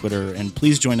Facebook and Twitter, and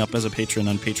please join up as a patron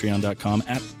on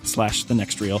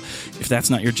patreon.com/thenextreel. If that's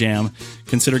not your jam,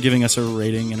 consider giving us a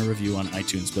rating and a review on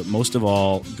iTunes. But most of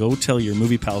all, go tell your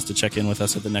movie pals to check in with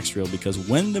us at The Next Reel, because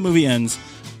when the movie ends,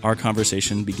 our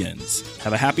conversation begins.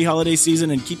 Have a happy holiday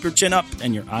season and keep your chin up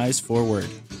and your eyes forward.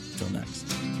 Till next.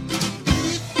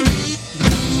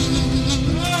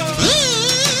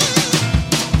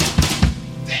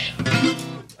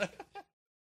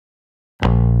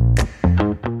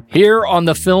 Here on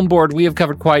the Film Board, we have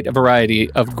covered quite a variety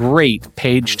of great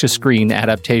page-to-screen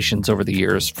adaptations over the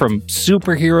years, from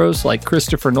superheroes like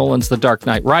Christopher Nolan's The Dark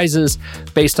Knight Rises,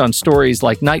 based on stories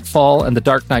like Nightfall and The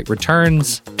Dark Knight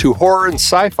Returns, to horror and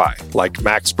sci-fi, like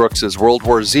Max Brooks' World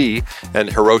War Z and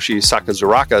Hiroshi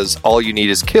Sakazuraka's All You Need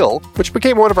Is Kill, which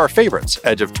became one of our favorites,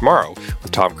 Edge of Tomorrow,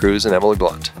 with Tom Cruise and Emily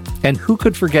Blunt. And who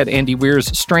could forget Andy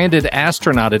Weir's stranded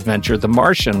astronaut adventure, The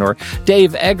Martian, or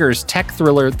Dave Eggers' tech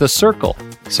thriller, The Circle.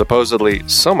 Supposedly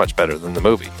so much better than the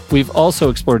movie. We've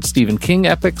also explored Stephen King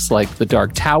epics like The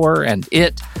Dark Tower and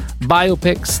It,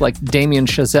 biopics like Damien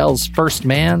Chazelle's First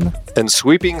Man, and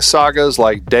sweeping sagas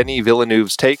like Denis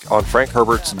Villeneuve's take on Frank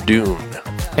Herbert's Dune.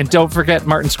 And don't forget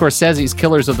Martin Scorsese's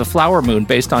Killers of the Flower Moon,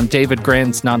 based on David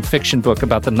Grann's nonfiction book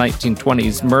about the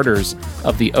 1920s murders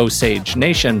of the Osage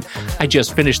Nation. I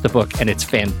just finished the book, and it's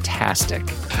fantastic.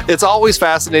 It's always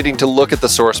fascinating to look at the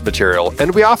source material,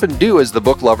 and we often do as the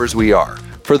book lovers we are.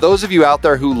 For those of you out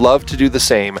there who love to do the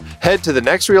same, head to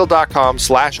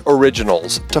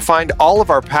thenextreel.com/originals to find all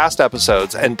of our past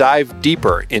episodes and dive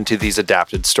deeper into these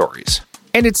adapted stories.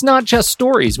 And it's not just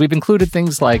stories. We've included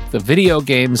things like the video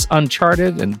games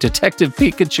Uncharted and Detective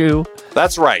Pikachu.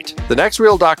 That's right.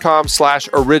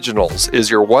 thenextreel.com/originals is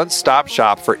your one-stop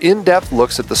shop for in-depth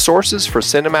looks at the sources for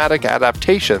cinematic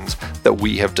adaptations that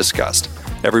we have discussed.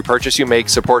 Every purchase you make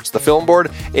supports the Film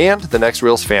Board and the Next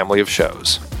Reel's family of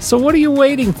shows. So what are you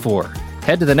waiting for?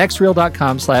 Head to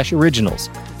thenextreel.com/originals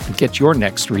and get your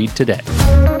next read today.